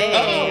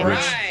 Okay.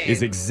 Which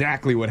is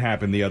exactly what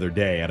happened the other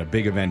day at a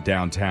big event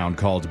downtown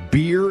called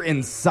Beer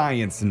and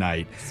Science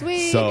Night.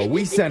 Sweet. So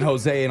we sent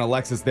Jose and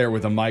Alexis there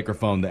with a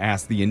microphone to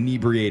ask the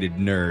inebriated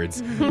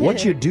nerds,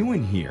 what you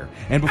doing here?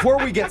 And before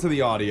we get to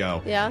the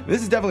audio, Yeah.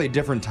 this is definitely a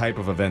different type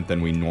of event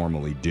than we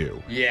normally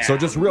do. Yeah. So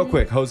just real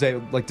quick, Jose,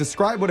 like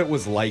describe what it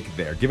was like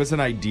there. Give us an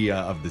idea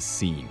of the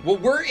scene. Well,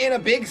 we're in a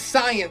big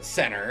science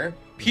center.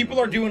 People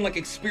are doing like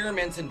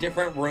experiments in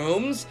different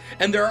rooms,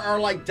 and there are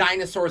like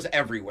dinosaurs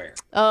everywhere.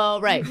 Oh,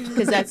 right.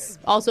 Because that's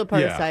also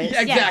part Yeah. of science.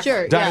 Yeah, exactly.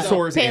 Sure.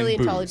 Dinosaurs yeah. and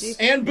Paleontology. booze.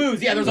 And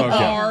booze. Yeah, there's a Okay.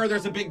 bar.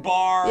 There's a big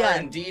bar Yeah.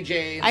 and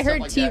DJ. And I stuff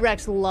heard like that.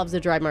 T-Rex loves a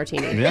dry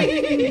martini.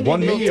 Yeah, won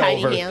me Little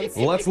tiny over. hands.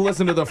 Let's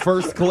listen to the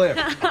first clip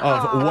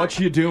of what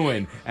you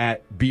doing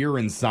at Beer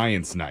and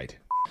Science Night.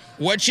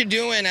 What you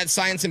doing at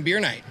Science and Beer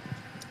Night?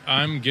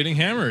 I'm getting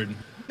hammered.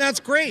 That's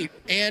great.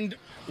 And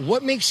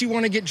what makes you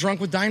want to get drunk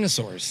with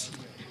dinosaurs?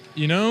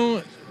 You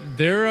know,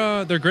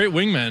 they're great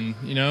wingmen.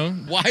 You know,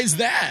 Why is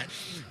that?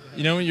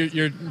 you know,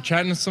 you're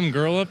chatting to some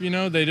girl up. You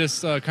know, they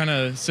just kind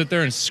of sit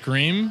there and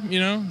scream. You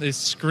know, they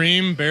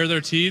scream, bare their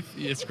teeth.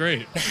 It's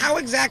great. How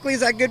exactly is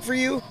that good for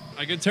you?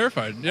 I get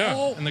terrified. Yeah,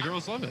 Oh. and the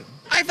girls love it.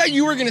 I thought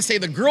you were going to say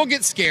the girl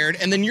gets scared,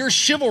 and then you're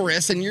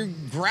chivalrous, and you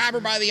grab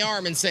her by the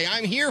arm and say,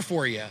 "I'm here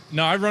for you."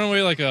 No, I run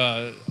away like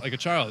a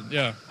child.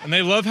 Yeah, and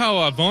they love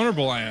how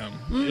vulnerable I am.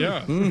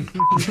 Yeah.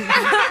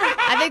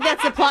 I think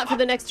that's the plot for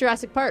the next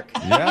Jurassic Park.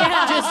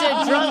 Yeah. Just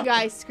a drunk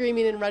guy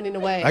screaming and running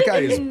away. That guy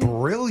is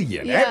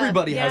brilliant. Yeah.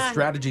 Everybody has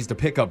strategies to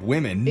pick up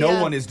women. No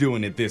Yeah. one is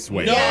doing it this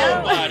way.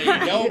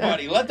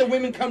 Nobody. Let the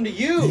women come to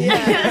you.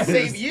 Yeah.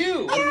 Save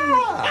you.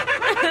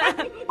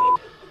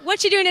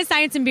 What you doing at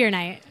Science and Beer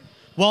Night?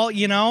 Well,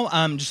 you know,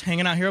 just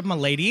hanging out here with my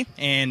lady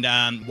and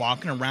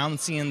walking around and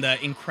seeing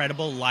the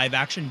incredible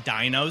live-action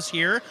dinos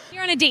here.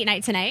 You're on a date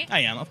night tonight.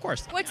 I am, of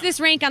course. What's this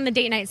rank on the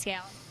date night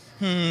scale?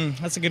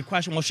 That's a good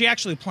question. Well, she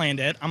actually planned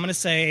it. I'm going to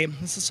say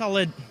it's a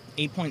solid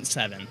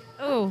 8.7.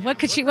 Oh, what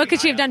could she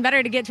have done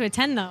better to get to a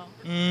 10 though?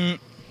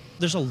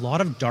 There's a lot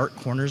of dark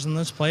corners in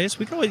this place.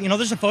 We can always, you know,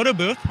 there's a photo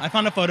booth. I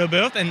found a photo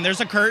booth, and there's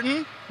a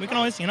curtain. We can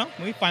always, you know,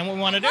 we find what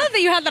we want to do. I love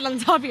that you had that on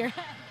the top of your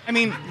head. I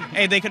mean,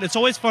 hey, it's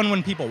always fun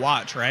when people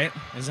watch, right?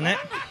 Isn't it?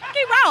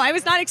 Okay, wow, I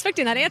was not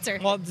expecting that answer.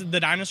 Well, the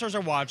dinosaurs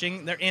are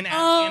watching. They're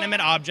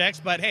inanimate objects,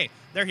 but hey,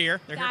 they're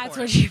here. They're That's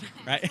here what for you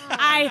it, right?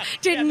 I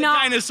did the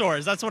not.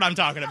 Dinosaurs. That's what I'm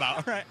talking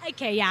about, right?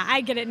 Okay, yeah, I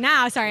get it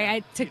now. Sorry,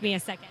 it took me a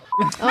second.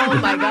 Oh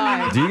my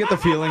God. Do you get the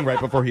feeling right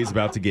before he's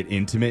about to get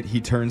intimate,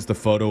 he turns the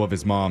photo of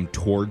his mom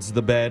towards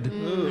the bed?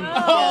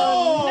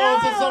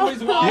 So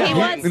somebody's watching. He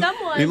wants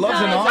someone. He loves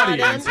an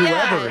audience,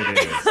 whoever Yeah. it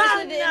is.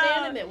 Especially the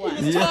inanimate ones.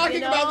 He's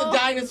talking about the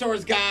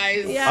dinosaurs,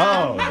 guys.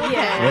 Oh,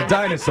 Yeah. the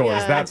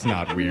dinosaurs. Yeah. That's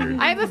not weird.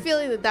 I have a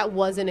feeling that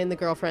wasn't in the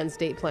girlfriend's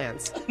date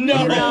plans.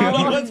 No,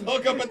 let's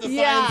hook up at the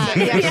Yeah, science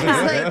yeah,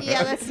 center. it's like,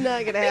 yeah, that's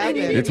not gonna happen.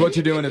 It's what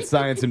you're doing at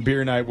Science and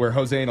Beer Night, where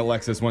Jose and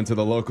Alexis went to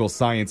the local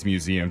science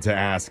museum to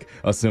ask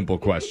a simple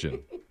question.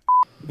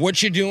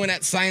 What you doing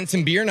at Science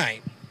and Beer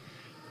Night?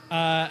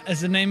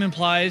 As the name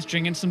implies,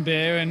 drinking some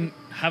beer and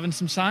having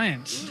some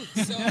science.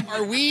 So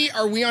are we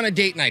on a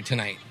date night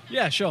tonight?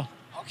 Yeah, sure.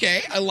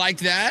 Okay, I like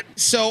that.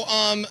 So,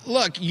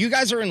 look, you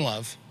guys are in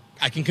love.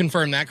 I can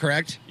confirm that,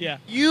 correct? Yeah.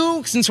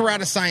 You, since we're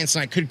out of science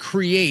night, could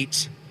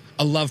create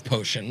a love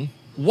potion.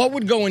 What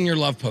would go in your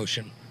love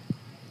potion?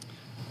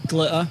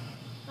 Glitter.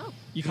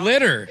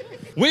 Glitter.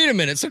 Wait a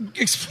minute. So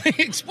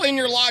explain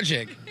your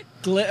logic.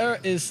 Glitter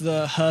is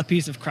the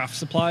herpes of craft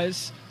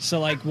supplies. So,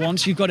 like,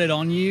 once you got it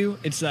on you,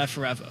 it's there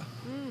forever.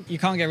 You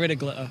can't get rid of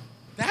glitter.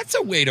 That's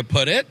a way to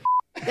put it.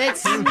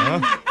 It's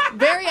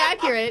very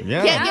accurate.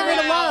 Yeah. Can't get rid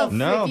of love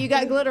No. if you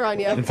got glitter on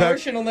you. In fact,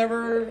 Potion will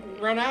never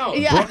run out.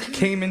 Yeah. Brooke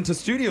came into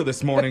studio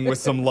this morning with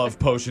some love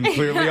potion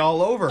clearly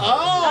all over her.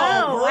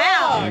 Oh,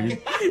 wow.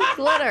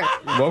 Glitter.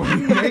 What were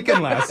you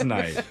making last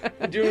night?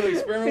 Doing an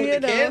experiment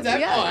with the kids?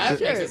 That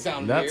makes it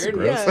sound That's weird.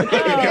 gross. I'm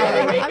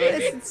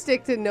going to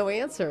stick to no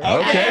answer. Okay.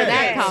 After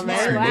that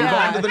comment. Move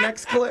on to the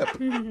next clip.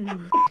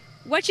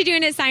 What you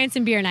doing at Science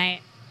and Beer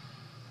Night?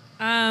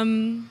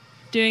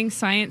 Doing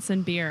science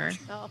and beer.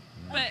 Oh.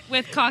 But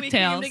with We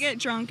cocktails. came to get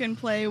drunk and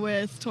play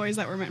with toys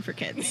that were meant for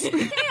kids. Hey,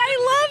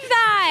 I love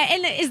that.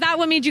 And is that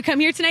what made you come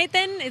here tonight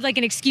then? Like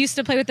an excuse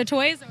to play with the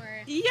toys?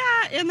 Or? Yeah,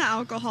 and the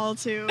alcohol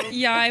too.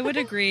 Yeah, I would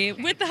agree.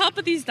 With the help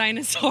of these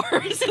dinosaurs.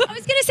 I was going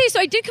to say, so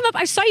I did come up,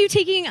 I saw you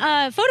taking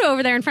a photo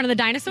over there in front of the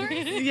dinosaurs.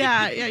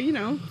 yeah, you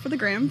know, for the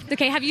gram.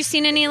 Okay, have you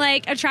seen any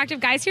like attractive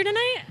guys here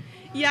tonight?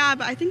 Yeah,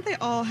 but I think they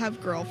all have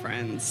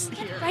girlfriends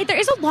here. Right, there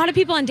is a lot of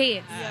people on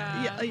dates.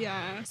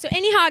 Yeah. So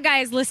any hot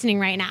guys listening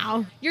right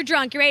now, you're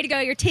drunk, you're ready to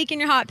go, you're taking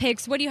your hot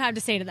pics, what do you have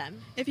to say to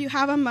them? If you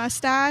have a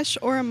mustache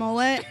or a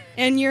mullet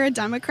and you're a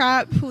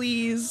Democrat,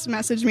 please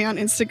message me on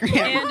Instagram.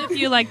 And if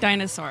you like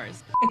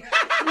dinosaurs.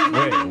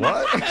 Wait,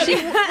 what? She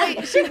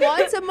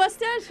wants a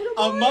mustache and a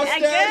mullet? A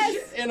mustache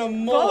and a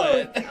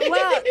mullet.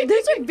 Wow,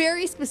 those are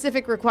very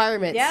specific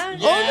requirements. Yeah.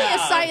 Only a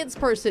science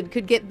person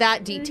could get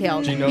that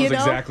detailed. She knows you know?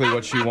 exactly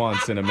what she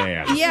wants in a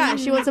man. Yeah,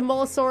 she wants a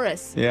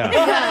Mollosaurus. Yeah.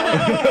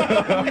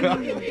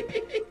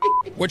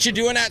 What you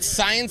doing at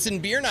Science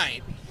and Beer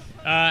Night?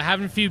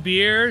 Having a few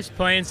beers,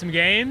 playing some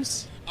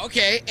games.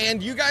 Okay,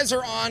 and you guys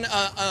are on,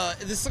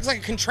 this looks like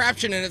a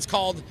contraption, and it's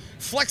called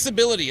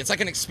Flexibility. It's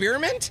like an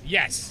experiment?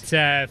 Yes. It's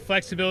a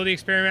flexibility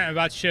experiment. I'm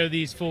about to show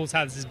these fools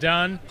how this is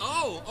done.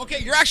 Oh, okay,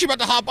 you're actually about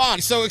to hop on.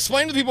 So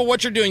explain to people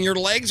what you're doing. Your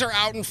legs are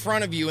out in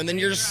front of you, and then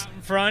you're just...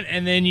 In front,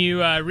 and then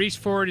you reach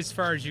forward as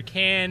far as you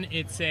can.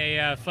 It's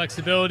a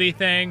flexibility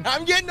thing.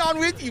 I'm getting on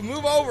with you.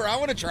 Move over. I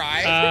want to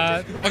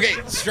try. Okay,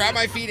 strap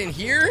my feet in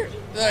here.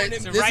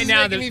 This right is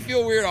now making me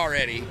feel weird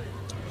already.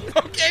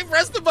 Okay,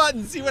 press the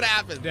button. See what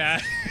happens. Yeah.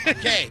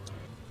 Okay.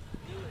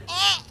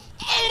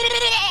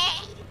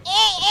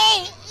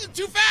 Oh,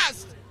 too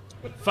fast.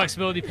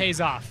 Flexibility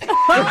pays off.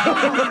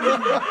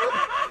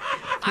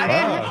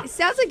 It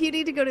sounds like you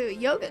need to go to a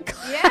yoga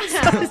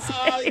class.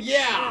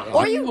 Yeah.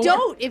 Or you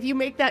don't if you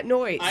make that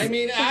noise. I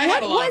mean, I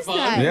had a lot of fun.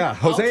 That? Yeah,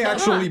 Jose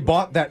actually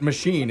bought that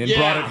machine and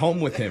brought it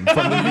home with him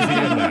from the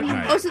museum that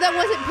night. Oh, so that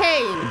wasn't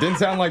pain. It didn't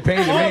sound like pain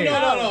to me.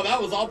 No.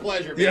 That was all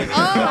pleasure. Yeah. Oh,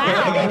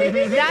 wow.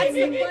 That's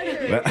the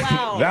pleasure.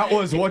 Wow. That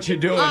was what you're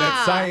doing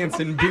at Science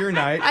and Beer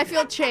Night. I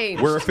feel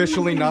changed. We're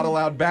officially not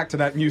allowed back to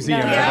that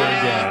museum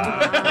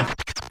ever again.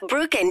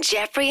 Brooke and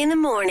Jeffrey in the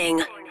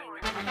morning.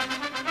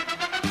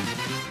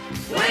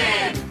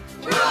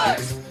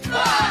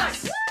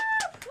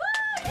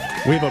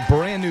 We have a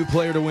brand new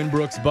player to win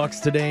Brooks Bucks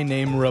today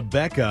named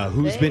Rebecca,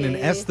 who's been an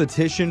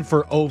esthetician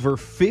for over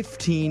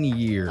 15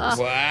 years.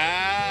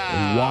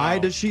 Wow. Why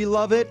does she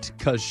love it?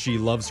 Because she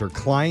loves her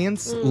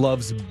clients,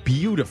 loves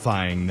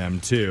beautifying them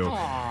too.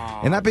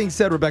 And that being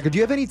said, Rebecca, do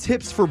you have any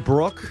tips for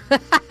Brooke? Wait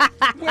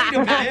a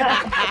minute.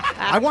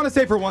 I want to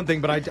say for one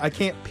thing, but I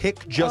can't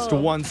pick just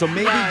one. So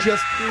maybe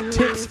just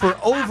tips for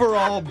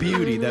overall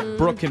beauty that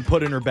Brooke can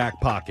put in her back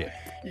pocket.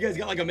 You guys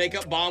got like a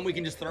makeup bomb we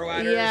can just throw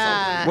at her or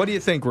Yeah. something? What do you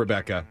think,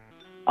 Rebecca?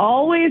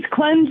 Always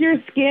cleanse your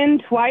skin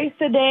twice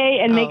a day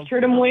and make sure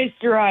to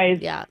moisturize.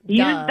 Yeah. Use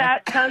duh.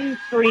 that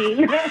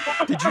sunscreen.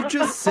 Did you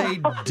just say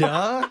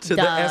duh to the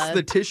Duh.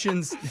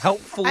 esthetician's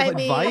helpful I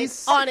mean,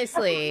 advice?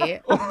 honestly,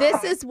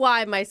 this is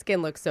why my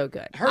skin looks so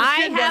good. Her I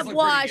skin does have look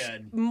washed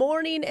pretty good.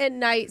 morning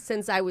and night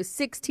since I was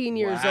 16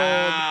 years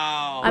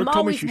Wow. old. I'm Brooke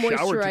told me always she showered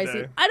moisturizing.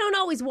 today. I don't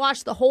always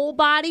wash the whole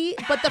body,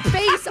 but the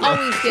face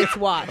always gets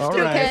washed. All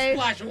right. Okay.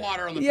 Splash of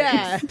water on the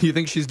Yeah. face. Do you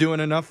think she's doing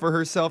enough for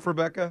herself,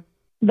 Rebecca?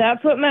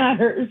 That's what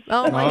matters.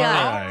 Oh my All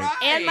god. right.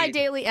 And my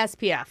daily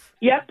SPF.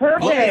 Yep,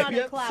 perfect. Even on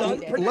a cloudy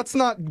day. Let's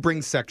not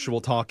bring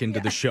sexual talk into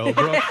the show,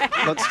 Brooke.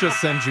 Let's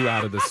just send you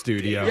out of the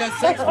studio. Yeah,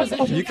 sex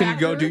position You can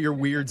go factor. do your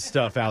weird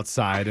stuff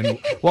outside. And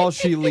while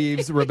she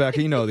leaves,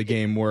 Rebecca, you know the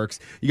game works.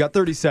 You got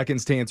 30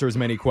 seconds to answer as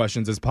many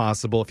questions as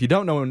possible. If you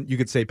don't know, you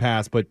could say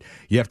pass, but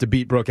you have to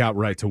beat Brooke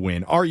outright to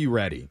win. Are you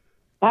ready?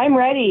 I'm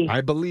ready.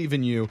 I believe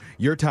in you.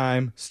 Your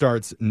time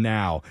starts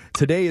now.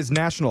 Today is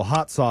National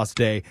Hot Sauce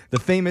Day. The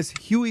famous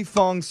Huey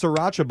Fong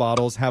Sriracha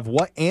bottles have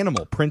what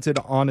animal printed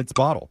on its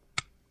bottle?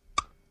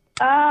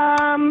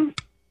 An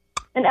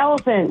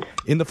elephant.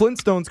 In the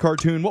Flintstones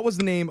cartoon, what was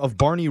the name of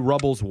Barney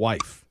Rubble's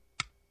wife?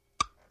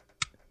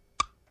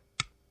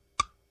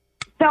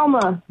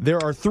 Selma.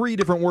 There are 3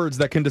 different words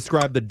that can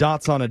describe the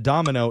dots on a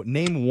domino.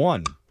 Name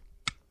one.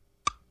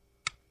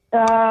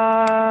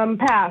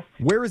 Pass.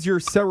 Where is your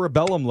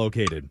cerebellum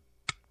located?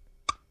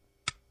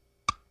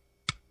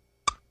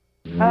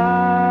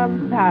 Pass.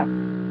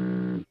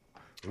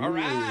 All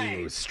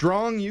right.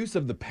 Strong use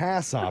of the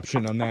pass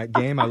option on that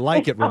game. I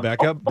like it,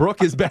 Rebecca.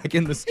 Brooke is back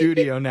in the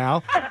studio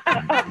now.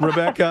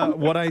 Rebecca,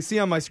 what I see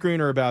on my screen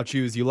about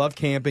you is you love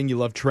camping, you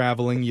love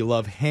traveling, you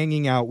love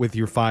hanging out with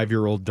your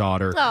 5-year-old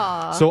daughter.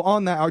 Aw. So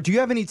on that, do you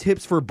have any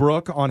tips for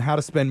Brooke on how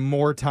to spend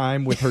more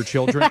time with her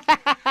children?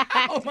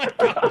 Oh my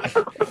gosh.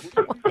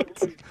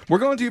 We're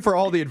going to you for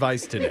all the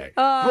advice today.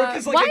 Brooke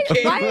is like a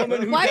cave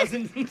woman who why-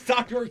 doesn't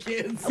talk to her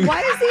kids.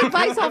 Why is the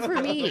advice all for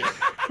me?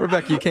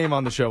 Rebecca, you came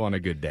on the show on a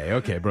good day.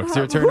 Okay, Brooke, it's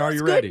your turn. Are you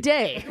Who's ready? Good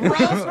day.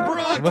 Roast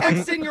Brooke,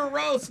 text in your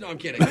roast. No, I'm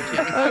kidding.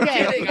 I'm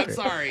kidding. I'm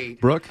sorry.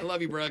 Brooke, I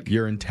love you, Brooke.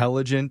 You're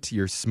intelligent,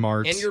 you're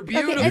smart. And you're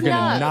beautiful. You're going to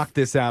enough. knock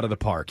this out of the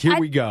park. Here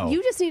we go.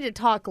 You just need to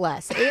talk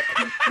less.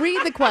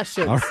 Read the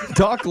questions. All right,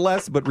 talk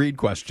less but read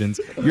questions.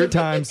 Your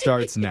time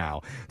starts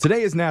now.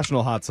 Today is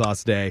National Hot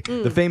Sauce Day.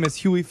 The famous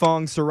Huey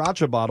Fong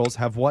Sriracha bottles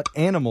have what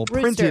animal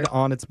printed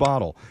on its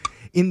bottle?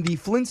 In the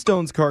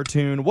Flintstones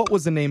cartoon, what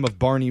was the name of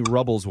Barney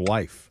Rubble's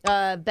wife?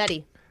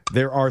 Betty.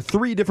 There are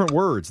 3 different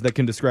words that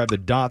can describe the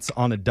dots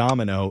on a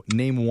domino.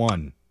 Name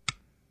one.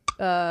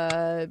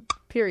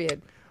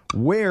 Period.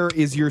 Where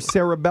is your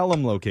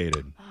cerebellum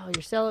located? Oh,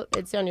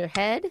 it's on your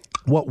head?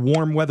 What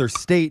warm weather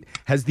state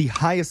has the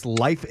highest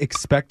life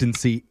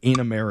expectancy in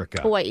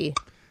America? Hawaii.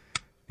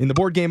 In the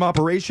board game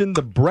Operation,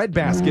 the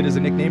breadbasket is a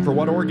nickname for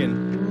what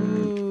organ?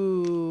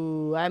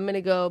 Ooh, I'm going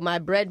to go, my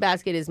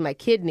breadbasket is my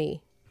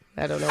kidney.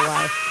 I don't know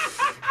why.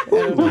 I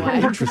don't know why.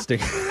 Interesting.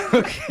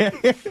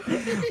 Okay.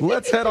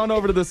 Let's head on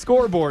over to the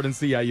scoreboard and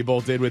see how you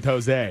both did with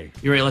Jose.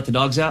 You ready to let the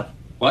dogs out?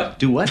 What?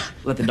 Do what?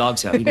 Let the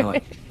dogs out. You know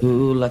it.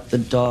 Who let the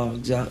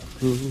dogs out?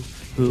 Who?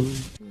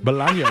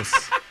 Bolaños.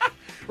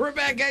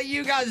 Rebecca,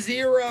 you got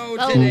 0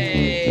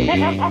 today.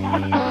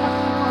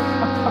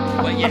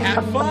 But you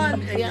had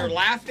fun and you're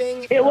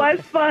laughing. It was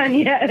fun,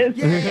 yes.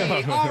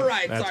 Yay. All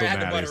right. That's Sorry, I what had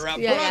to matters. butter up.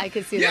 Yeah, Brooke, I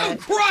can see you that.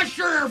 crushed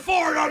her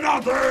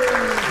 4-0.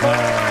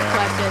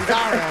 Questions.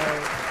 All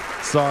right.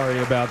 Sorry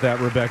about that,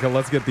 Rebecca.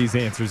 Let's get these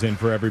answers in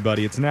for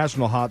everybody. It's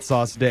National Hot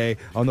Sauce Day.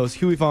 On those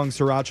Huey Fong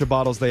Sriracha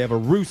bottles, they have a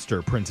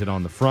rooster printed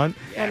on the front.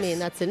 I mean,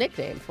 that's a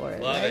nickname for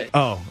it. Love right? it.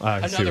 Oh,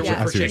 I see Another what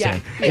word for you're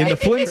chicken. saying. In the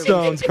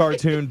Flintstones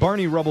cartoon,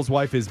 Barney Rubble's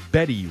wife is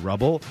Betty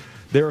Rubble.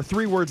 There are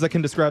 3 words that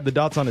can describe the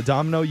dots on a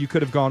domino. You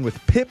could have gone with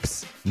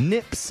pips,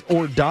 nips,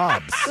 or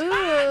dobs.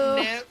 Ooh.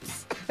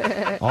 Nips.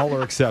 All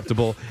are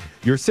acceptable.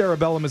 Your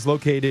cerebellum is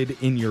located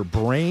in your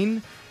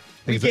brain.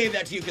 We gave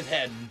that to you because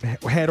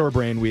Head or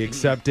brain, we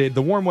accepted.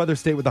 The warm weather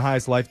state with the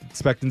highest life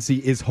expectancy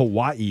is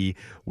Hawaii,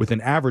 with an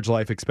average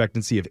life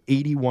expectancy of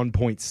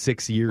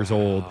 81.6 years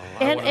old.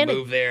 I want to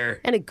move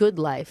there. And a good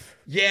life.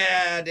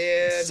 Yeah,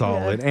 dude.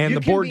 Solid. And You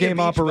the can board be a game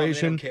beach bum, they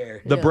Operation, don't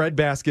care. the Yeah. bread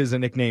basket is a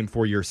nickname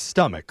for your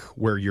stomach,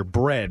 where your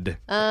bread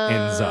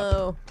ends up.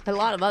 Oh, a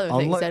lot of other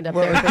things Unle- end up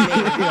well, there for me.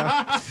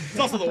 It's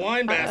also the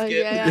wine basket.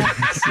 Yeah.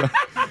 So,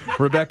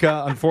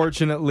 Rebecca,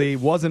 unfortunately,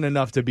 wasn't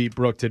enough to beat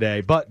Brooke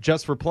today, but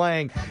just for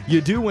playing,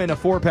 you do win a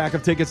 4-pack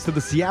of tickets to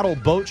the Seattle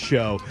Boat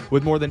Show.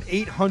 With more than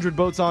 800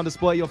 boats on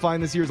display, you'll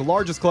find this year's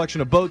largest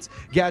collection of boats,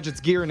 gadgets,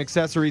 gear, and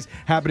accessories,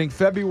 happening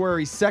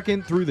February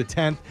 2nd through the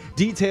 10th.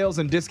 Details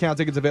and discount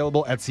tickets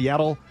available at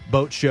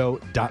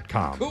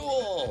seattleboatshow.com.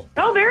 Cool.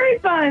 Oh, very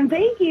fun.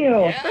 Thank you.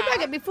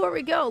 Rebecca, before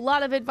we go, a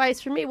lot of advice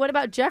from me. What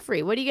about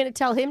Jeffrey? What are you going to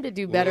tell him to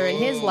do better in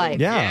his life?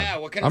 Yeah, Yeah,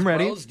 what can I'm his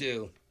ready. bros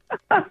do?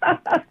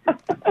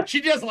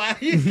 She just laughed.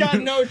 He's got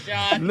no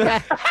shot.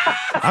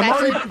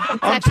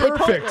 I'm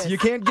perfect. You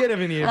can't get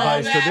any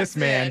advice to this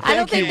man. I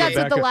don't Thank think you, that's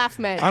what the Rebecca. laugh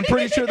meant. I'm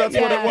pretty sure that's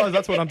what it Yeah. was.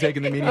 That's what I'm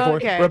taking the meaning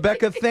Okay. for.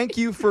 Rebecca, thank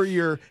you for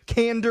your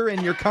candor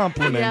and your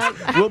compliments.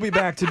 Yep. We'll be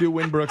back to do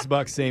Winbrook's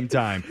Bucks same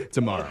time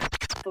tomorrow.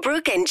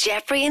 Brooke and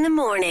Jeffrey in the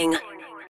morning.